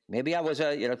 maybe I was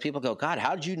people go, God,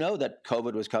 how did you know that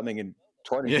COVID was coming in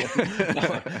 20?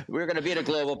 Yeah. We're going to be in a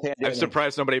global pandemic. I'm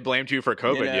surprised nobody blamed you for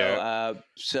COVID yet.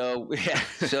 So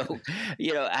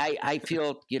I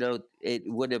feel, it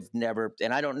would have never,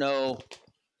 and I don't know,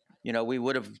 we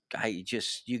would have,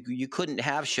 you couldn't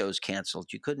have shows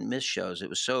canceled. You couldn't miss shows. It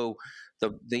was so,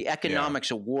 the economics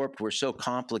of Warped were so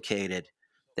complicated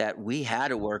that we had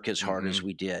to work as hard as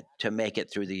we did to make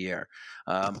it through the year.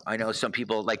 I know some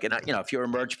people if you're a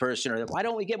merch person, or why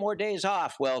don't we get more days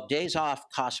off? Well, days off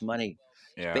cost money.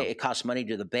 Yeah. It costs money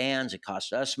to the bands. It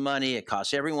costs us money. It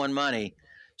costs everyone money.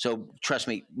 So trust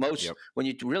me, when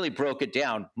you really broke it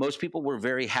down, most people were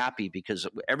very happy because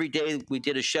every day we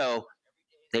did a show,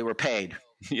 they were paid.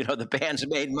 The bands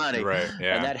made money, right?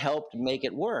 Yeah. And that helped make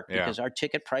it work because our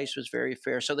ticket price was very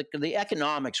fair. So the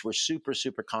economics were super,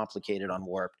 super complicated on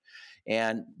Warped,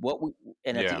 and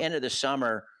at the end of the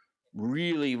summer,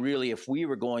 really, really, if we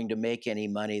were going to make any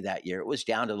money that year, it was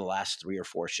down to the last 3 or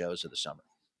 4 shows of the summer.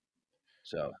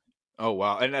 So. Oh,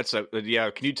 wow. And that's can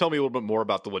you tell me a little bit more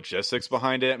about the logistics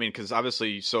behind it? I mean, because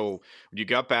obviously, so when you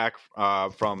got back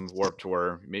from Warped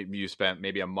Tour, maybe you spent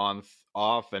maybe a month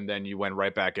off, and then you went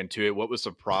right back into it. What was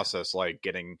the process like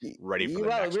getting ready for the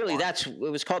next really, month?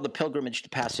 It was called the pilgrimage to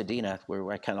Pasadena,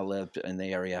 where I kind of lived in the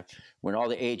area, when all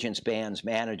the agents, bands,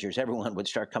 managers, everyone would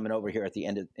start coming over here at the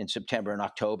end in September and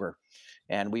October.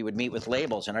 And we would meet with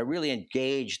labels, and I really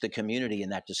engaged the community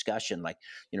in that discussion. Like,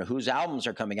 whose albums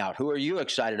are coming out? Who are you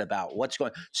excited about? What's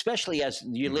going, especially as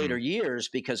the later years,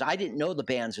 because I didn't know the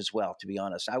bands as well, to be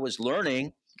honest. I was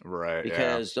learning. Right.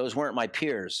 Because those weren't my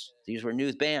peers. These were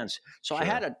new bands. So I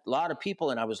had a lot of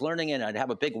people, and I was learning, and I'd have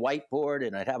a big whiteboard,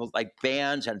 and I'd have like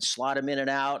bands, and I'd slot them in and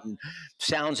out, and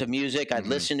sounds of music. I'd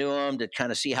listen to them to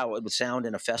kind of see how it would sound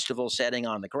in a festival setting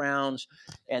on the grounds.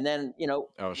 And then,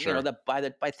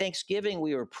 by Thanksgiving,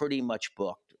 we were pretty much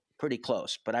booked, pretty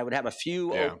close. But I would have a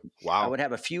few. I would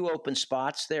have a few open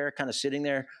spots there, kind of sitting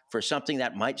there for something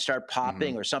that might start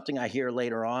popping or something I hear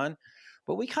later on.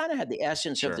 But we kind of had the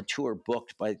essence of the tour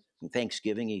booked by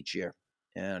Thanksgiving each year.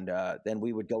 And then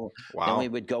we would go. Then we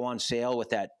would go on sale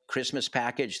with that Christmas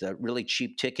package, the really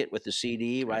cheap ticket with the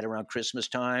CD right around Christmas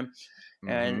time,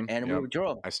 and we would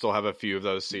draw. I still have a few of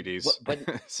those CDs, but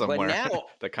somewhere. But now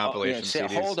the compilation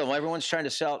CDs. Hold them. Everyone's trying to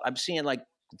sell. I'm seeing like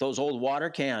those old water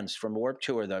cans from Warped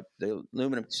Tour, the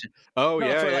aluminum. Oh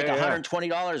yeah, for like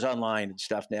 $120 online and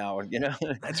stuff now.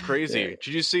 That's crazy.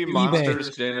 Did you see Monsters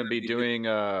going to be doing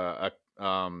a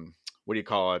what do you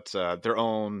call it? Their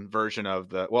own version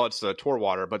of it's the tour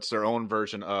water, but it's their own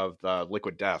version of the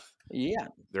Liquid Death. Yeah,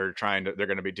 they're going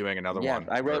to be doing another one.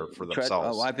 I wrote for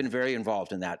themselves. I've been very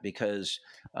involved in that because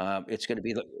it's going to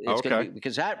be.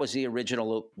 Because that was the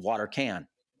original water can.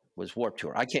 Was Warped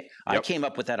Tour. I came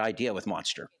up with that idea with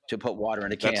Monster to put water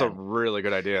in a can. That's a really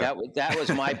good idea. That was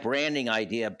my branding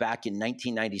idea back in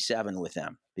 1997 with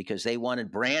them because they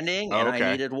wanted branding and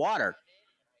I needed water.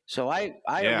 So I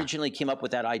originally came up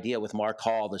with that idea with Mark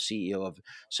Hall, the CEO of.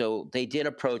 So they did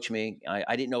approach me.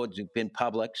 I didn't know it had been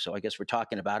public, so I guess we're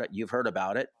talking about it. You've heard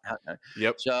about it.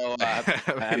 Yep. So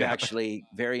I'm actually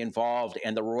very involved,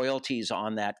 and the royalties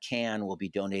on that can will be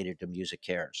donated to Music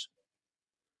Cares.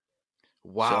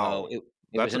 Wow. So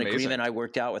it was an agreement I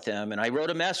worked out with them, and I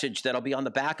wrote a message that'll be on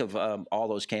the back of all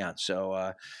those cans.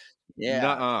 So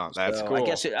that's cool. I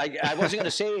guess I wasn't going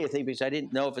to say anything because I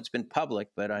didn't know if it's been public,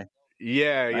 but I.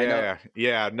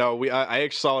 Yeah. No, I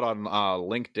saw it on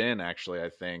LinkedIn. Actually, I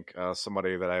think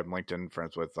somebody that I'm LinkedIn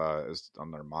friends with is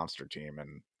on their Monster team,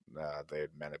 and they had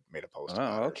made a post.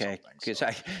 Oh, okay. Because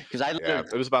I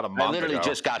it was about a month. I literally ago.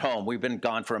 just got home. We've been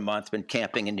gone for a month. Been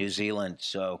camping in New Zealand,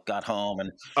 so got home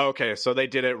and. Okay, so they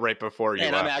did it right before you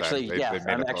left. I'm actually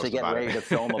I'm actually getting ready to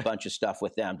film a it. bunch of stuff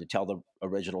with them to tell the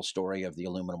original story of the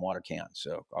aluminum water can.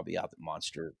 So I'll be out at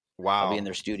Monster. I'll be in Wow.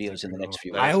 their studios in the next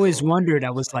few That I weeks. is always cool. wondered.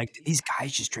 I was like, "Do these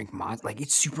guys just drink Monster? Like,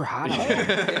 it's super hot out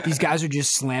there. These guys are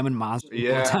just slamming Monster the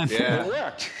whole Yeah, time." It yeah.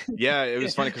 worked. Yeah, it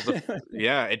was funny because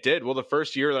yeah, it did. Well, the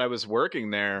first year that I was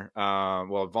working there,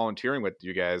 volunteering with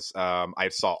you guys, I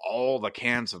saw all the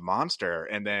cans of Monster,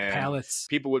 and then Pallets.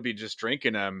 people would be just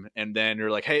drinking them, and then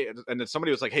you're like, hey, and then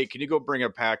somebody was like, hey, can you go bring a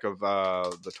pack of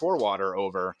the Tor water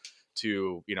over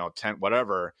to tent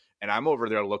whatever, and I'm over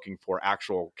there looking for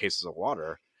actual cases of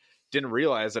water. Didn't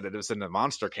realize that it was in the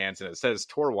Monster cans and it says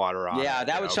Tor water on Yeah, it.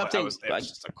 that was But it something. was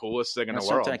just the coolest thing in the That's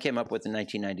something I world. came up with in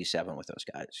 1997 with those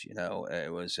guys.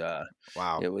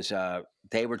 Wow. It was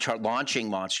they were launching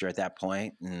Monster at that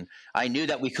point, and I knew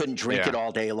that we couldn't drink it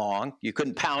all day long. You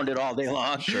couldn't pound it all day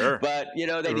long. Sure. But they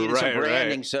needed some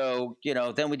branding, right. so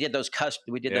then we did those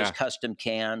those custom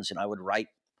cans, and I would write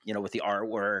with the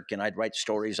artwork, and I'd write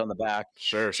stories on the back.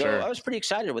 Sure, So sure. I was pretty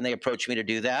excited when they approached me to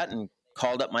do that, and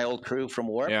called up my old crew from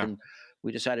Warp, Yeah. and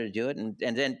we decided to do it.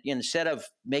 And then instead of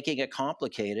making it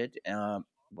complicated,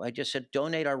 I just said,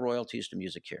 donate our royalties to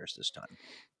Music Cares this time.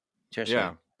 Seriously.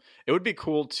 Yeah. It would be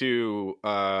cool to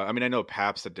I mean, I know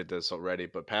Paps that did this already,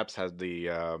 but Paps had the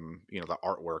the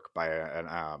artwork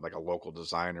by like a local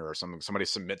designer or somebody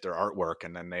submit their artwork,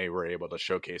 and then they were able to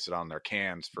showcase it on their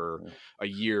cans for a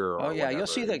year or whatever. You'll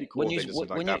see that cool when you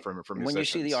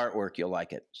see the artwork, you'll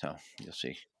like it. So you'll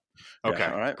see. Okay,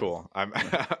 all right. Cool.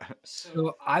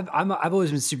 So I've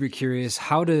always been super curious.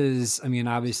 How does, I mean,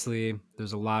 obviously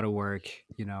there's a lot of work.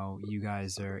 You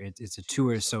guys are it's a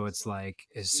tour, so it's like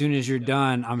as soon as you're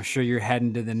done, I'm sure you're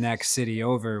heading to the next city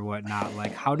over, whatnot.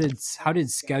 Like, how did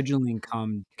scheduling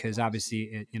come? Because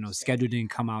obviously, schedule didn't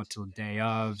come out till day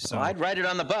of. So I'd write it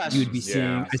on the bus. You'd be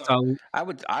seeing. I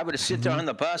would sit there on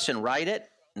the bus and write it,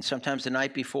 and sometimes the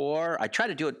night before. I try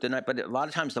to do it the night, but a lot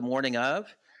of times the morning of.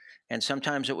 And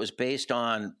sometimes it was based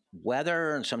on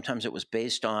weather, and sometimes it was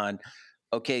based on,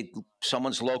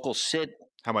 someone's local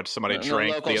how much somebody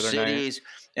drank local the other cities. night.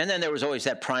 And then there was always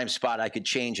that prime spot I could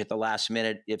change at the last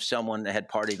minute if someone had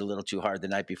partied a little too hard the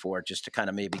night before, just to kind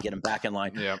of maybe get them back in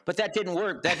line. Yeah. But that didn't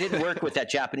work. That didn't work with that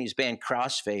Japanese band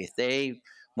Crossfaith. They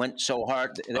went so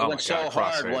hard. They went so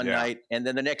hard one night, and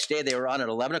then the next day they were on at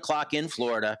 11 o'clock in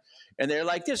Florida, and they're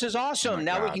like, "This is awesome!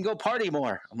 Now we can go party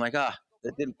more." I'm like, that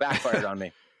didn't backfire on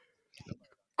me.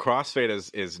 Crossfade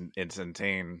is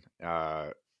insane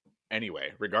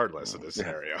anyway, regardless of the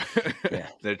scenario. Yeah.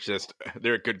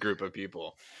 They're a good group of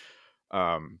people.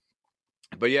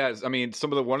 But yeah, I mean,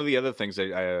 one of the other things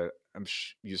that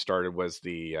you started was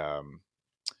the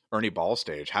Ernie Ball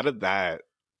stage. How did that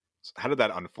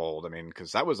unfold? I mean,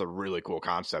 because that was a really cool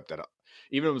concept that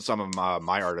even with some of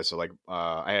my artists, so like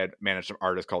I had managed an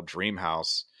artist called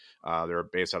Dreamhouse. They're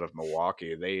based out of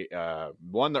Milwaukee. They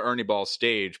won the Ernie Ball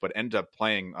stage, but ended up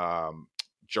playing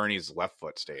Journey's Left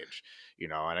Foot stage.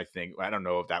 And I don't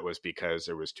know if that was because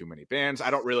there was too many bands. I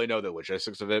don't really know the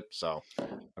logistics of it, so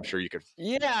I'm sure you could.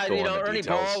 Yeah, Ernie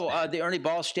Ball. The Ernie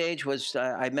Ball stage was.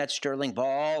 I met Sterling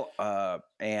Ball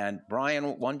and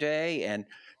Brian one day, and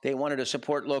they wanted to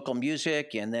support local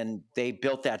music, and then they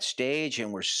built that stage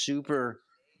and were super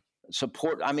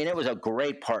support. I mean, it was a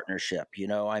great partnership.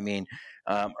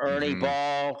 Ernie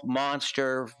Ball,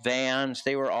 Monster, Vans,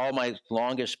 they were all my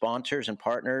longest sponsors and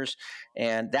partners.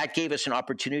 And that gave us an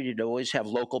opportunity to always have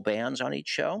local bands on each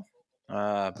show.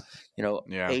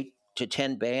 8 to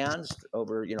 10 bands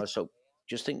over, so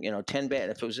just think, 10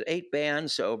 bands. If it was 8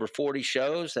 bands over 40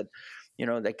 shows, that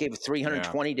gave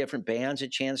 320 different bands a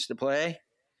chance to play.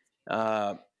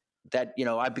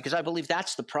 Because I believe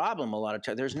that's the problem a lot of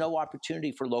times. There's no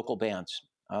opportunity for local bands.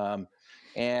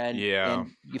 And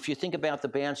if you think about the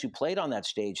bands who played on that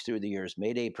stage through the years,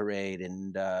 Mayday Parade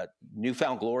and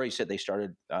Newfound Glory said they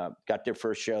got their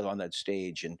first show on that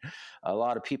stage, and a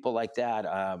lot of people like that.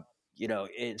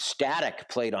 Static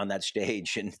played on that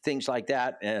stage and things like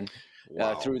that, and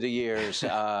through the years,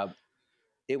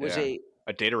 it was A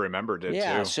Day to Remember did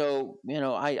too. So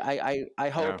I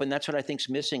hope, and that's what I think's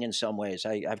missing in some ways.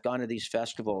 I've gone to these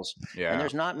festivals, and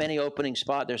there's not many opening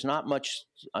spots. There's not much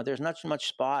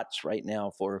spots right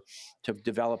now to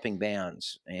developing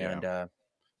bands, and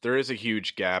there is a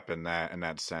huge gap in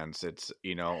that sense. It's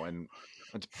and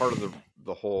it's part of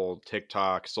the whole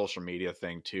TikTok social media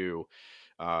thing too.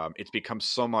 It's become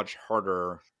so much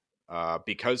harder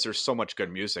because there's so much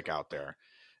good music out there.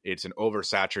 It's an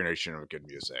oversaturation of good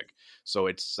music. So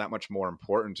it's that much more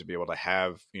important to be able to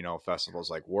have, festivals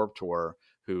like Warped Tour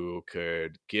who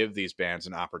could give these bands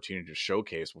an opportunity to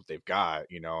showcase what they've got,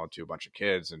 to a bunch of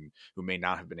kids and who may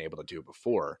not have been able to do it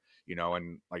before,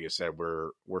 and like I said, we're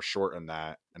short in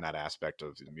that aspect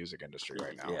of the music industry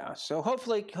right now. Yeah. So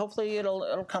hopefully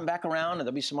it'll come back around and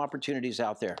there'll be some opportunities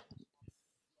out there.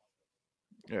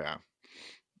 Yeah.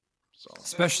 So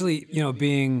Especially,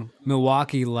 being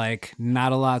Milwaukee, like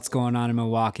not a lot's going on in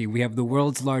Milwaukee. We have the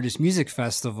world's largest music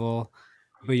festival,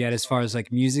 but yet as far as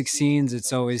like music scenes,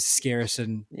 it's always scarce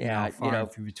and, Yeah, far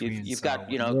and few between. you've So got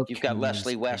when Warped you've got Tour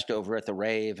Leslie is West big. over at the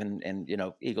Rave and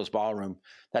Eagles Ballroom.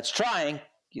 That's trying.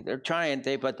 They're trying.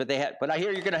 But I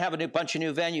hear you're going to have a bunch of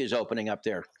new venues opening up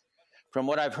there. From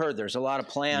what I've heard, there's a lot of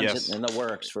plans yes, in the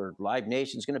works for Live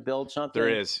Nation's going to build there something.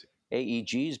 is.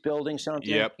 AEG's building something.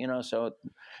 Yep. So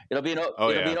it'll be Oh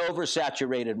it'll be yeah. an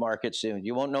oversaturated market soon.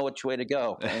 You won't know which way to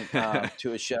go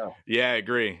to a show. Yeah, I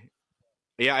agree.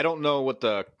 Yeah, I don't know what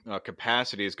the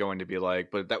capacity is going to be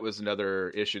like, but that was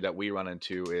another issue that we run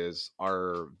into is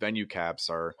our venue caps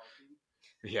are.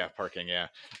 Yeah, parking. Yeah,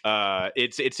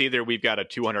 it's either we've got a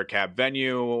 200 cap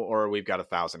venue or we've got a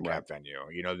 1,000 cap venue.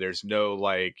 There's no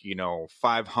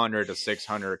 500 to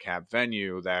 600 cap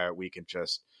venue that we can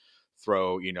just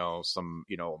throw some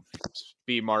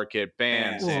speed market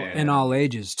bands Well, in and all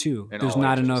ages too. and There's all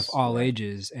not enough ages. all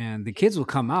ages, and the kids will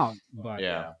come out, but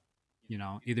Yeah.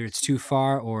 either it's too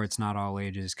far or it's not all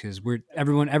ages because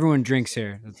everyone drinks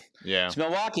here. Yeah. It's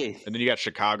Milwaukee. And then you got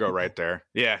Chicago right there.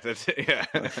 Yeah, that's yeah.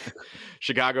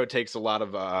 Chicago takes a lot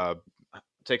of that.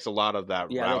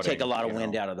 Yeah, routing, they'll take a lot of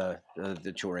wind out of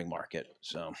the touring market.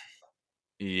 So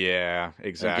yeah,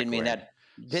 exactly.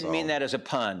 Didn't mean that as a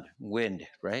pun. Wind,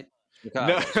 right?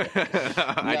 No, Chicago.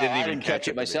 I didn't catch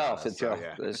it to be myself honest, until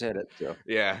so, I said it. So.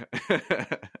 yeah.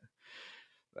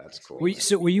 That's cool.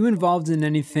 Were you involved in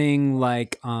anything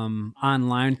like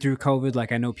online through COVID?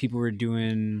 Like I know people were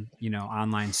doing,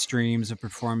 online streams of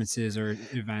performances or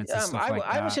events and stuff like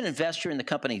that. I was an investor in the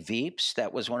company Veeps.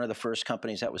 That was one of the first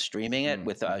companies that was streaming it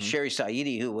with Sherry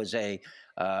Saidi, who was a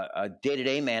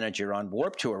day-to-day manager on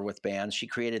Warped Tour with bands. She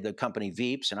created the company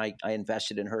Veeps, and I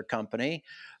invested in her company.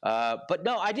 But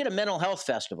no, I did a mental health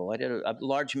festival. I did a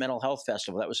large mental health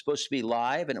festival that was supposed to be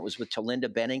live, and it was with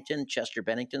Talinda Bennington, Chester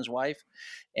Bennington's wife.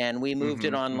 And we moved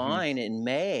it online in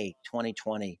May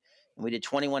 2020. And we did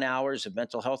 21 hours of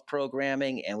mental health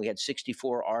programming, and we had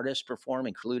 64 artists perform,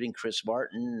 including Chris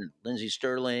Martin, Lindsey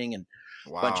Sterling, and a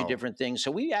bunch of different things.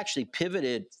 So we actually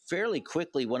pivoted fairly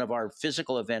quickly one of our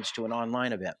physical events to an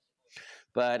online event.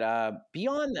 But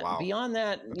beyond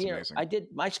that,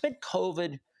 I spent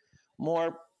COVID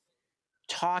more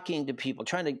talking to people,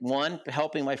 trying to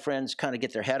helping my friends kind of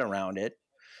get their head around it.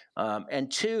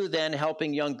 And two, then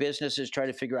helping young businesses try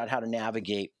to figure out how to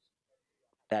navigate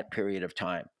that period of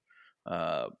time.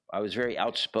 I was very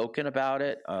outspoken about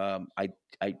it.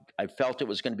 I felt it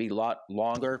was going to be a lot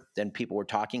longer than people were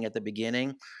talking at the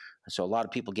beginning. So a lot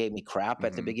of people gave me crap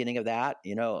at the beginning of that,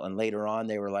 and later on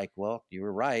they were like, well, you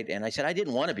were right. And I said, I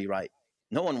didn't want to be right.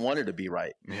 No one wanted to be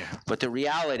right. Yeah. But the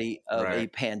reality of a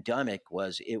pandemic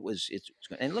was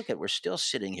and look we're still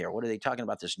sitting here. What are they talking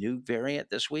about? This new variant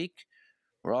this week?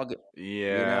 We're all good.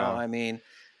 Yeah. I mean,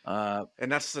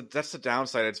 and that's the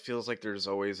downside. It feels like there's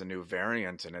always a new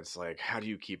variant, and it's like, how do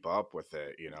you keep up with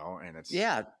it? And it's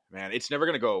man, it's never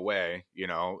going to go away.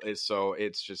 So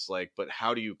it's just like, but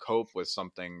how do you cope with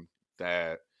something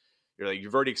that you're like,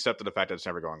 you've already accepted the fact that it's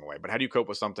never going away, but how do you cope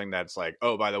with something that's like,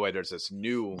 oh, by the way, there's this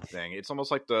new thing? It's almost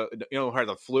like how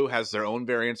the flu has their own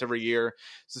variants every year.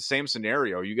 It's the same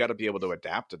scenario. You got to be able to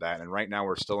adapt to that. And right now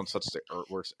we're still in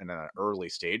we're in the early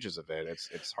stages of it.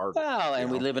 It's hard. Well, and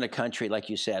we live in a country, like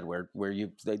you said, where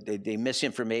they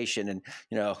misinformation, and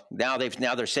now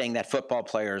they're saying that football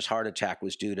player's heart attack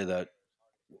was due to the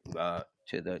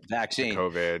vaccine, the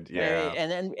COVID, yeah,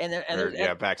 and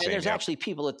there's actually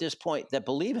people at this point that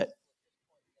believe it.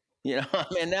 I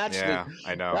mean,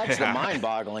 I know. That's the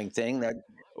mind-boggling thing.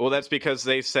 That's because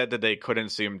they said that they couldn't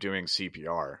see him doing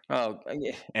CPR. Oh,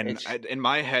 and in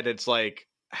my head, it's like,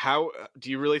 how do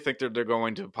you really think they're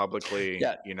going to publicly,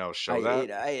 show that?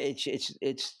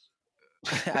 It's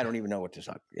I don't even know what to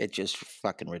talk. It's just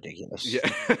fucking ridiculous. Yeah.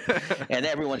 And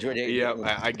everyone's ridiculous.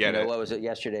 Yeah, I get it. What was it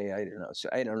yesterday? I don't know. So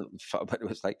I don't know, but it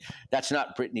was like, that's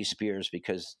not Britney Spears,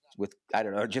 because I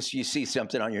don't know, just you see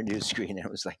something on your news screen and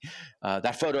it was like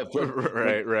that photo of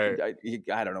right.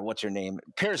 I don't know what's her name.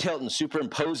 Paris Hilton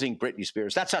superimposing Britney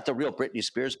Spears. That's not the real Britney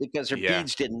Spears because her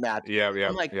beads didn't match. Yeah.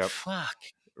 I'm like, fuck.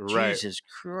 Right. Jesus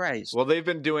Christ. Well, they've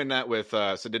been doing that with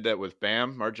did that with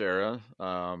Bam Margera,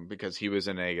 because he was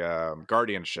in a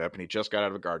guardianship and he just got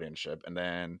out of a guardianship, and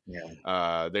then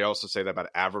they also say that about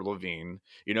Avril Lavigne,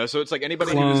 so it's like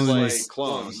anybody who's like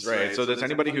clones, right? So there's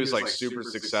anybody who's like super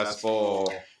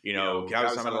successful, goes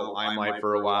out of the limelight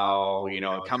for a while,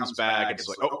 comes back and just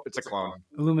like, oh, it's a clone.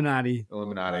 Illuminati,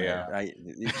 yeah.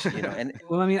 And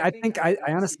well, I mean, I think I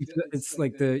honestly feel it's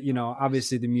like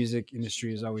obviously the music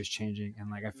industry is always changing, and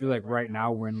like I feel like right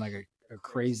now we're in like a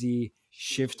crazy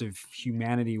shift of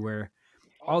humanity where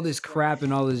all this crap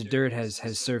and all this dirt has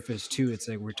surfaced too. It's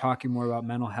like we're talking more about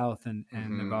mental health and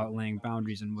Mm-hmm. about laying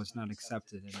boundaries and what's not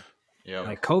accepted. And Yep.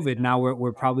 like COVID, now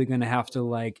we're probably going to have to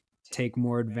like take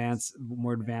more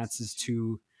advances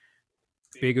to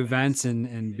big events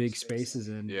and big spaces.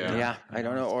 And Yeah. I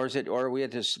don't know. Or is it, or are we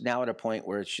at this now at a point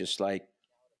where it's just like,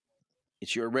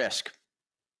 it's your risk,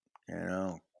 you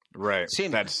know? Right.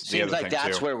 That's the Seems other like thing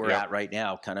that's too. where we're Yep. at right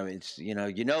now. Kind of, it's, you know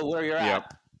where you're Yep.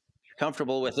 at. You're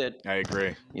comfortable with it. I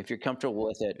agree. If you're comfortable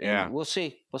with it, Yeah. and we'll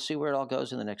see where it all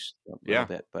goes in the next Yeah. little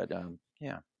bit. But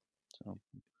yeah. So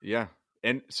Yeah.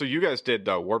 And so you guys did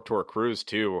Warped Tour cruise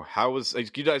too. How was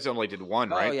you guys only did one,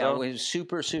 right? oh yeah, Though? it was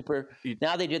super. You-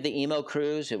 Now they did the emo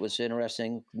cruise. It was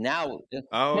interesting. Now,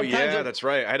 Oh sometimes yeah, that's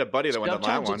right. I had a buddy that went on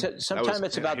that one. Sometimes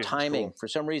it's about it was timing. cool. For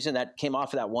some reason, that came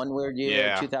off of that one weird year,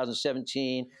 Yeah.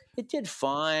 2017. It did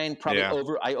fine. Probably Yeah.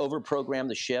 I overprogrammed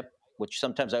the ship, which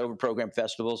sometimes I overprogram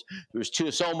festivals. There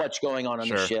was so much going on the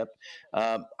Sure. ship.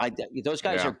 Those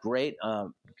guys Yeah. are great.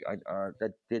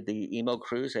 That did the emo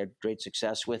cruise. I had great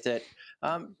success with it.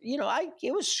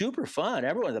 It was super fun.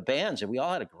 Everyone, the bands, and we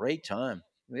all had a great time.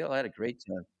 Yeah.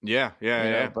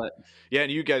 But Yeah,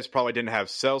 and you guys probably didn't have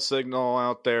cell signal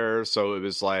out there, so it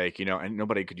was like, and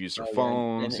nobody could use their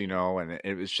phones, and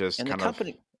it was just and kind the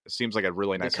company, of. It seems like a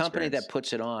really nice. The company experience. that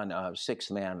puts it on,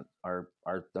 Sixth Man, are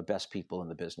the best people in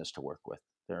the business to work with.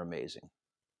 They're amazing.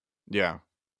 Yeah.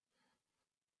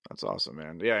 That's awesome,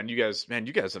 man. Yeah, and you guys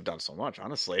have done so much,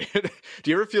 honestly.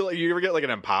 Do you ever get like an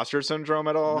imposter syndrome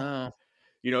at all? No.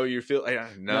 You feel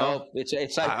no.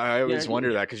 It's like I always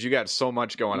wonder that because you got so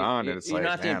much going on, and it's you're like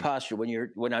not the imposter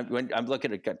when I'm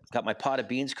looking at got my pot of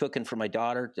beans cooking for my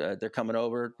daughter. They're coming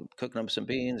over, cooking them some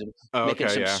beans and making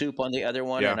some soup on the other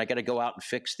one, and I got to go out and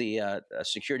fix the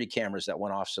security cameras that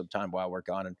went off sometime while we're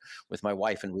gone, and with my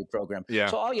wife and reprogram. Yeah.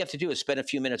 So all you have to do is spend a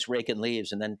few minutes raking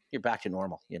leaves, and then you're back to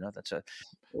normal. That's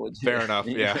fair enough.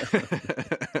 Yeah.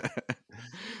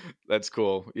 That's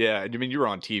cool. Yeah, I mean, you were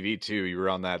on TV too. You were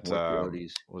on that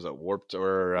Roadies. Was it Warped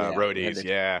or Roadies?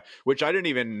 Yeah, which I didn't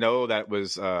even know that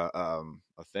was a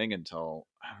thing until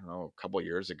I don't know a couple of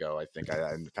years ago. I think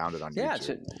I found it on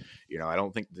YouTube. I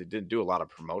don't think they didn't do a lot of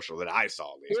promotional that I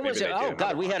saw. At least. It was oh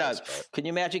god, we had Can you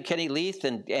imagine Kenny Leith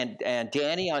and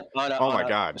Danny on a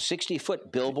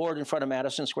 60-foot billboard in front of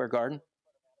Madison Square Garden?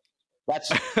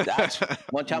 That's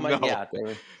one time.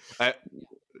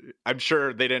 I'm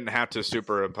sure they didn't have to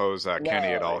superimpose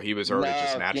Kenny at all. He was already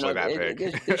just naturally that big.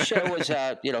 This show was,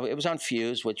 it was on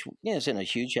Fuse, which isn't a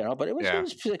huge channel, but it was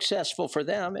successful for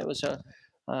them. It was a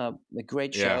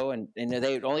great show, and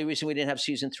the only reason we didn't have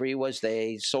season 3 was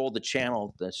they sold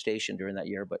the station during that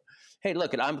year. But hey,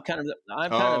 look, I'm kind of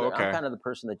the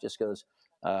person that just goes,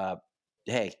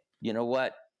 hey, you know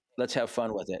what? Let's have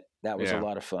fun with it. That was a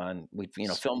lot of fun. We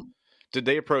filmed. Did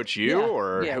they approach you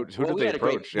or who did they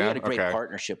approach? We had a great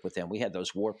partnership with them. We had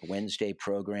those Warp Wednesday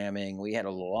programming. We had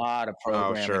a lot of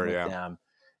programming with them.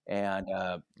 And,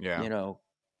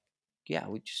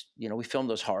 we just, we filmed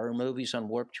those horror movies on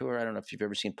Warp Tour. I don't know if you've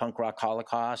ever seen Punk Rock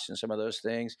Holocaust and some of those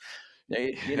things.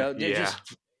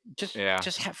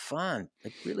 Just have fun.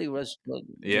 It really was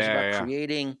about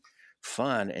creating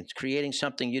fun and creating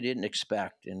something you didn't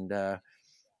expect. And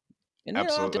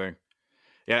absolutely.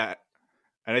 Yeah.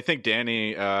 And I think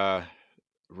Danny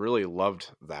really loved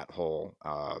that whole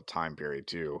time period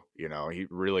too. He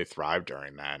really thrived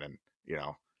during that, and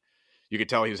you could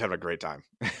tell he was having a great time.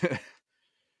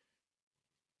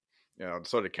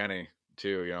 So did Kenny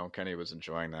too. Kenny was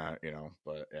enjoying that.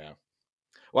 But yeah,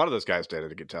 a lot of those guys did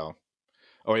it. You could tell.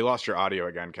 Oh, he lost your audio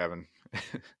again, Kevin.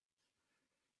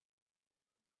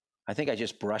 I think I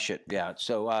just brush it. Yeah.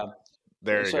 So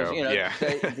there you go. Yeah.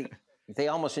 They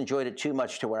almost enjoyed it too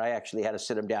much to where I actually had to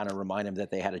sit them down and remind them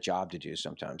that they had a job to do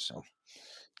sometimes. So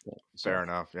fair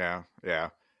enough. Yeah.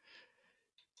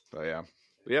 But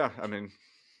yeah. I mean,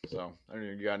 so I don't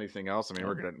know, you got anything else? I mean,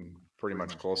 we're getting pretty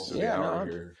much close to the hour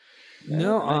here.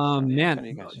 No,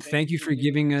 man, thank you for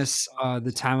giving us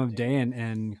the time of day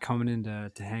and coming in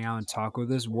to hang out and talk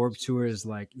with us. Warped Tour is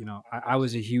like, I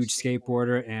was a huge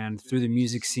skateboarder, and through the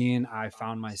music scene, I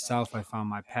found myself, I found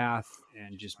my path,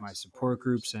 and just my support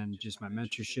groups and just my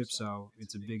mentorship. So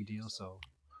it's a big deal. So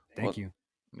thank you.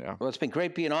 Yeah. Well, it's been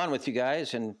great being on with you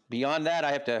guys. And beyond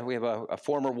that, we have a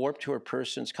former Warped Tour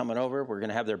person's coming over. We're going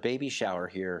to have their baby shower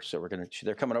here. So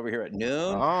they're coming over here at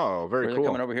noon. Oh, very cool. They're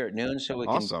coming over here at noon. So we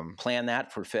can plan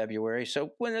that for February.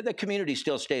 So when the community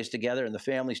still stays together and the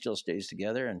family still stays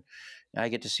together, and I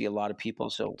get to see a lot of people.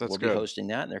 So we'll be hosting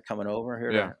that, and they're coming over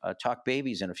here to talk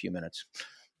babies in a few minutes.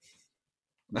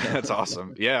 That's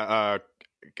awesome. Yeah.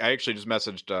 I actually just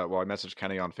messaged, I messaged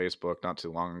Kenny on Facebook not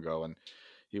too long ago, and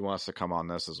he wants to come on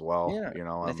this as well. Yeah, You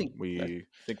know, I think we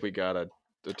got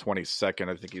the 22nd.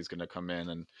 I think he's going to come in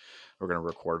and we're going to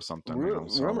record something. You know,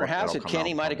 so rumor has that'll it come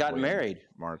Kenny out might have gotten probably in married.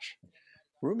 March.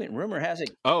 Rumor has it.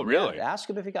 Oh, really? Yeah, ask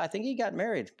him if he got. I think he got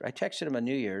married. I texted him on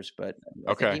New Year's, but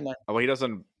I Okay. think he might. Well, he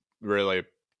doesn't really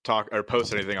talk or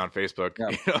post anything on Facebook Yeah.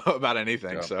 you know, about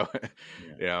anything. Yeah. So, Yeah.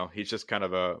 you know, he's just kind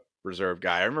of a reserved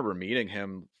guy. I remember meeting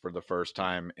him for the first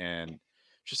time, and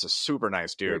just a super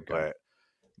nice dude. But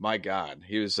my God,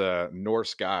 he was a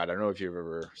Norse god. I don't know if you've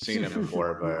ever seen him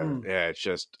before, but yeah, it's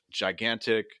just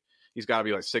gigantic. He's got to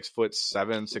be like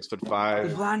 6'7", 6'5".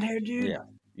 The blonde hair dude.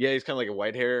 Yeah, he's kind of like a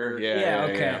white hair. Yeah.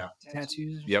 Okay.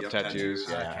 Tattoos. Yep, tattoos.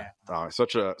 Yeah. Okay.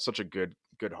 Such a good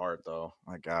heart, though.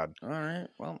 My God. All right.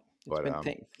 Well, But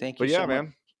thank you. But yeah, so man.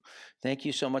 Much. Thank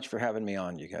you so much for having me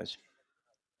on, you guys.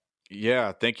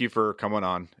 Yeah, thank you for coming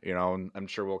on. You know, I'm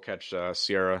sure we'll catch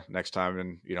Sierra next time,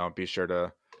 and you know, be sure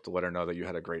to let her know that you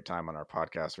had a great time on our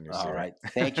podcast when you see her. All right.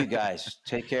 Thank you, guys.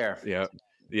 Take care. Yep.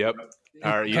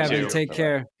 All right, you Kevin, too. take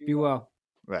care. Be well.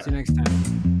 Bye. See you next time.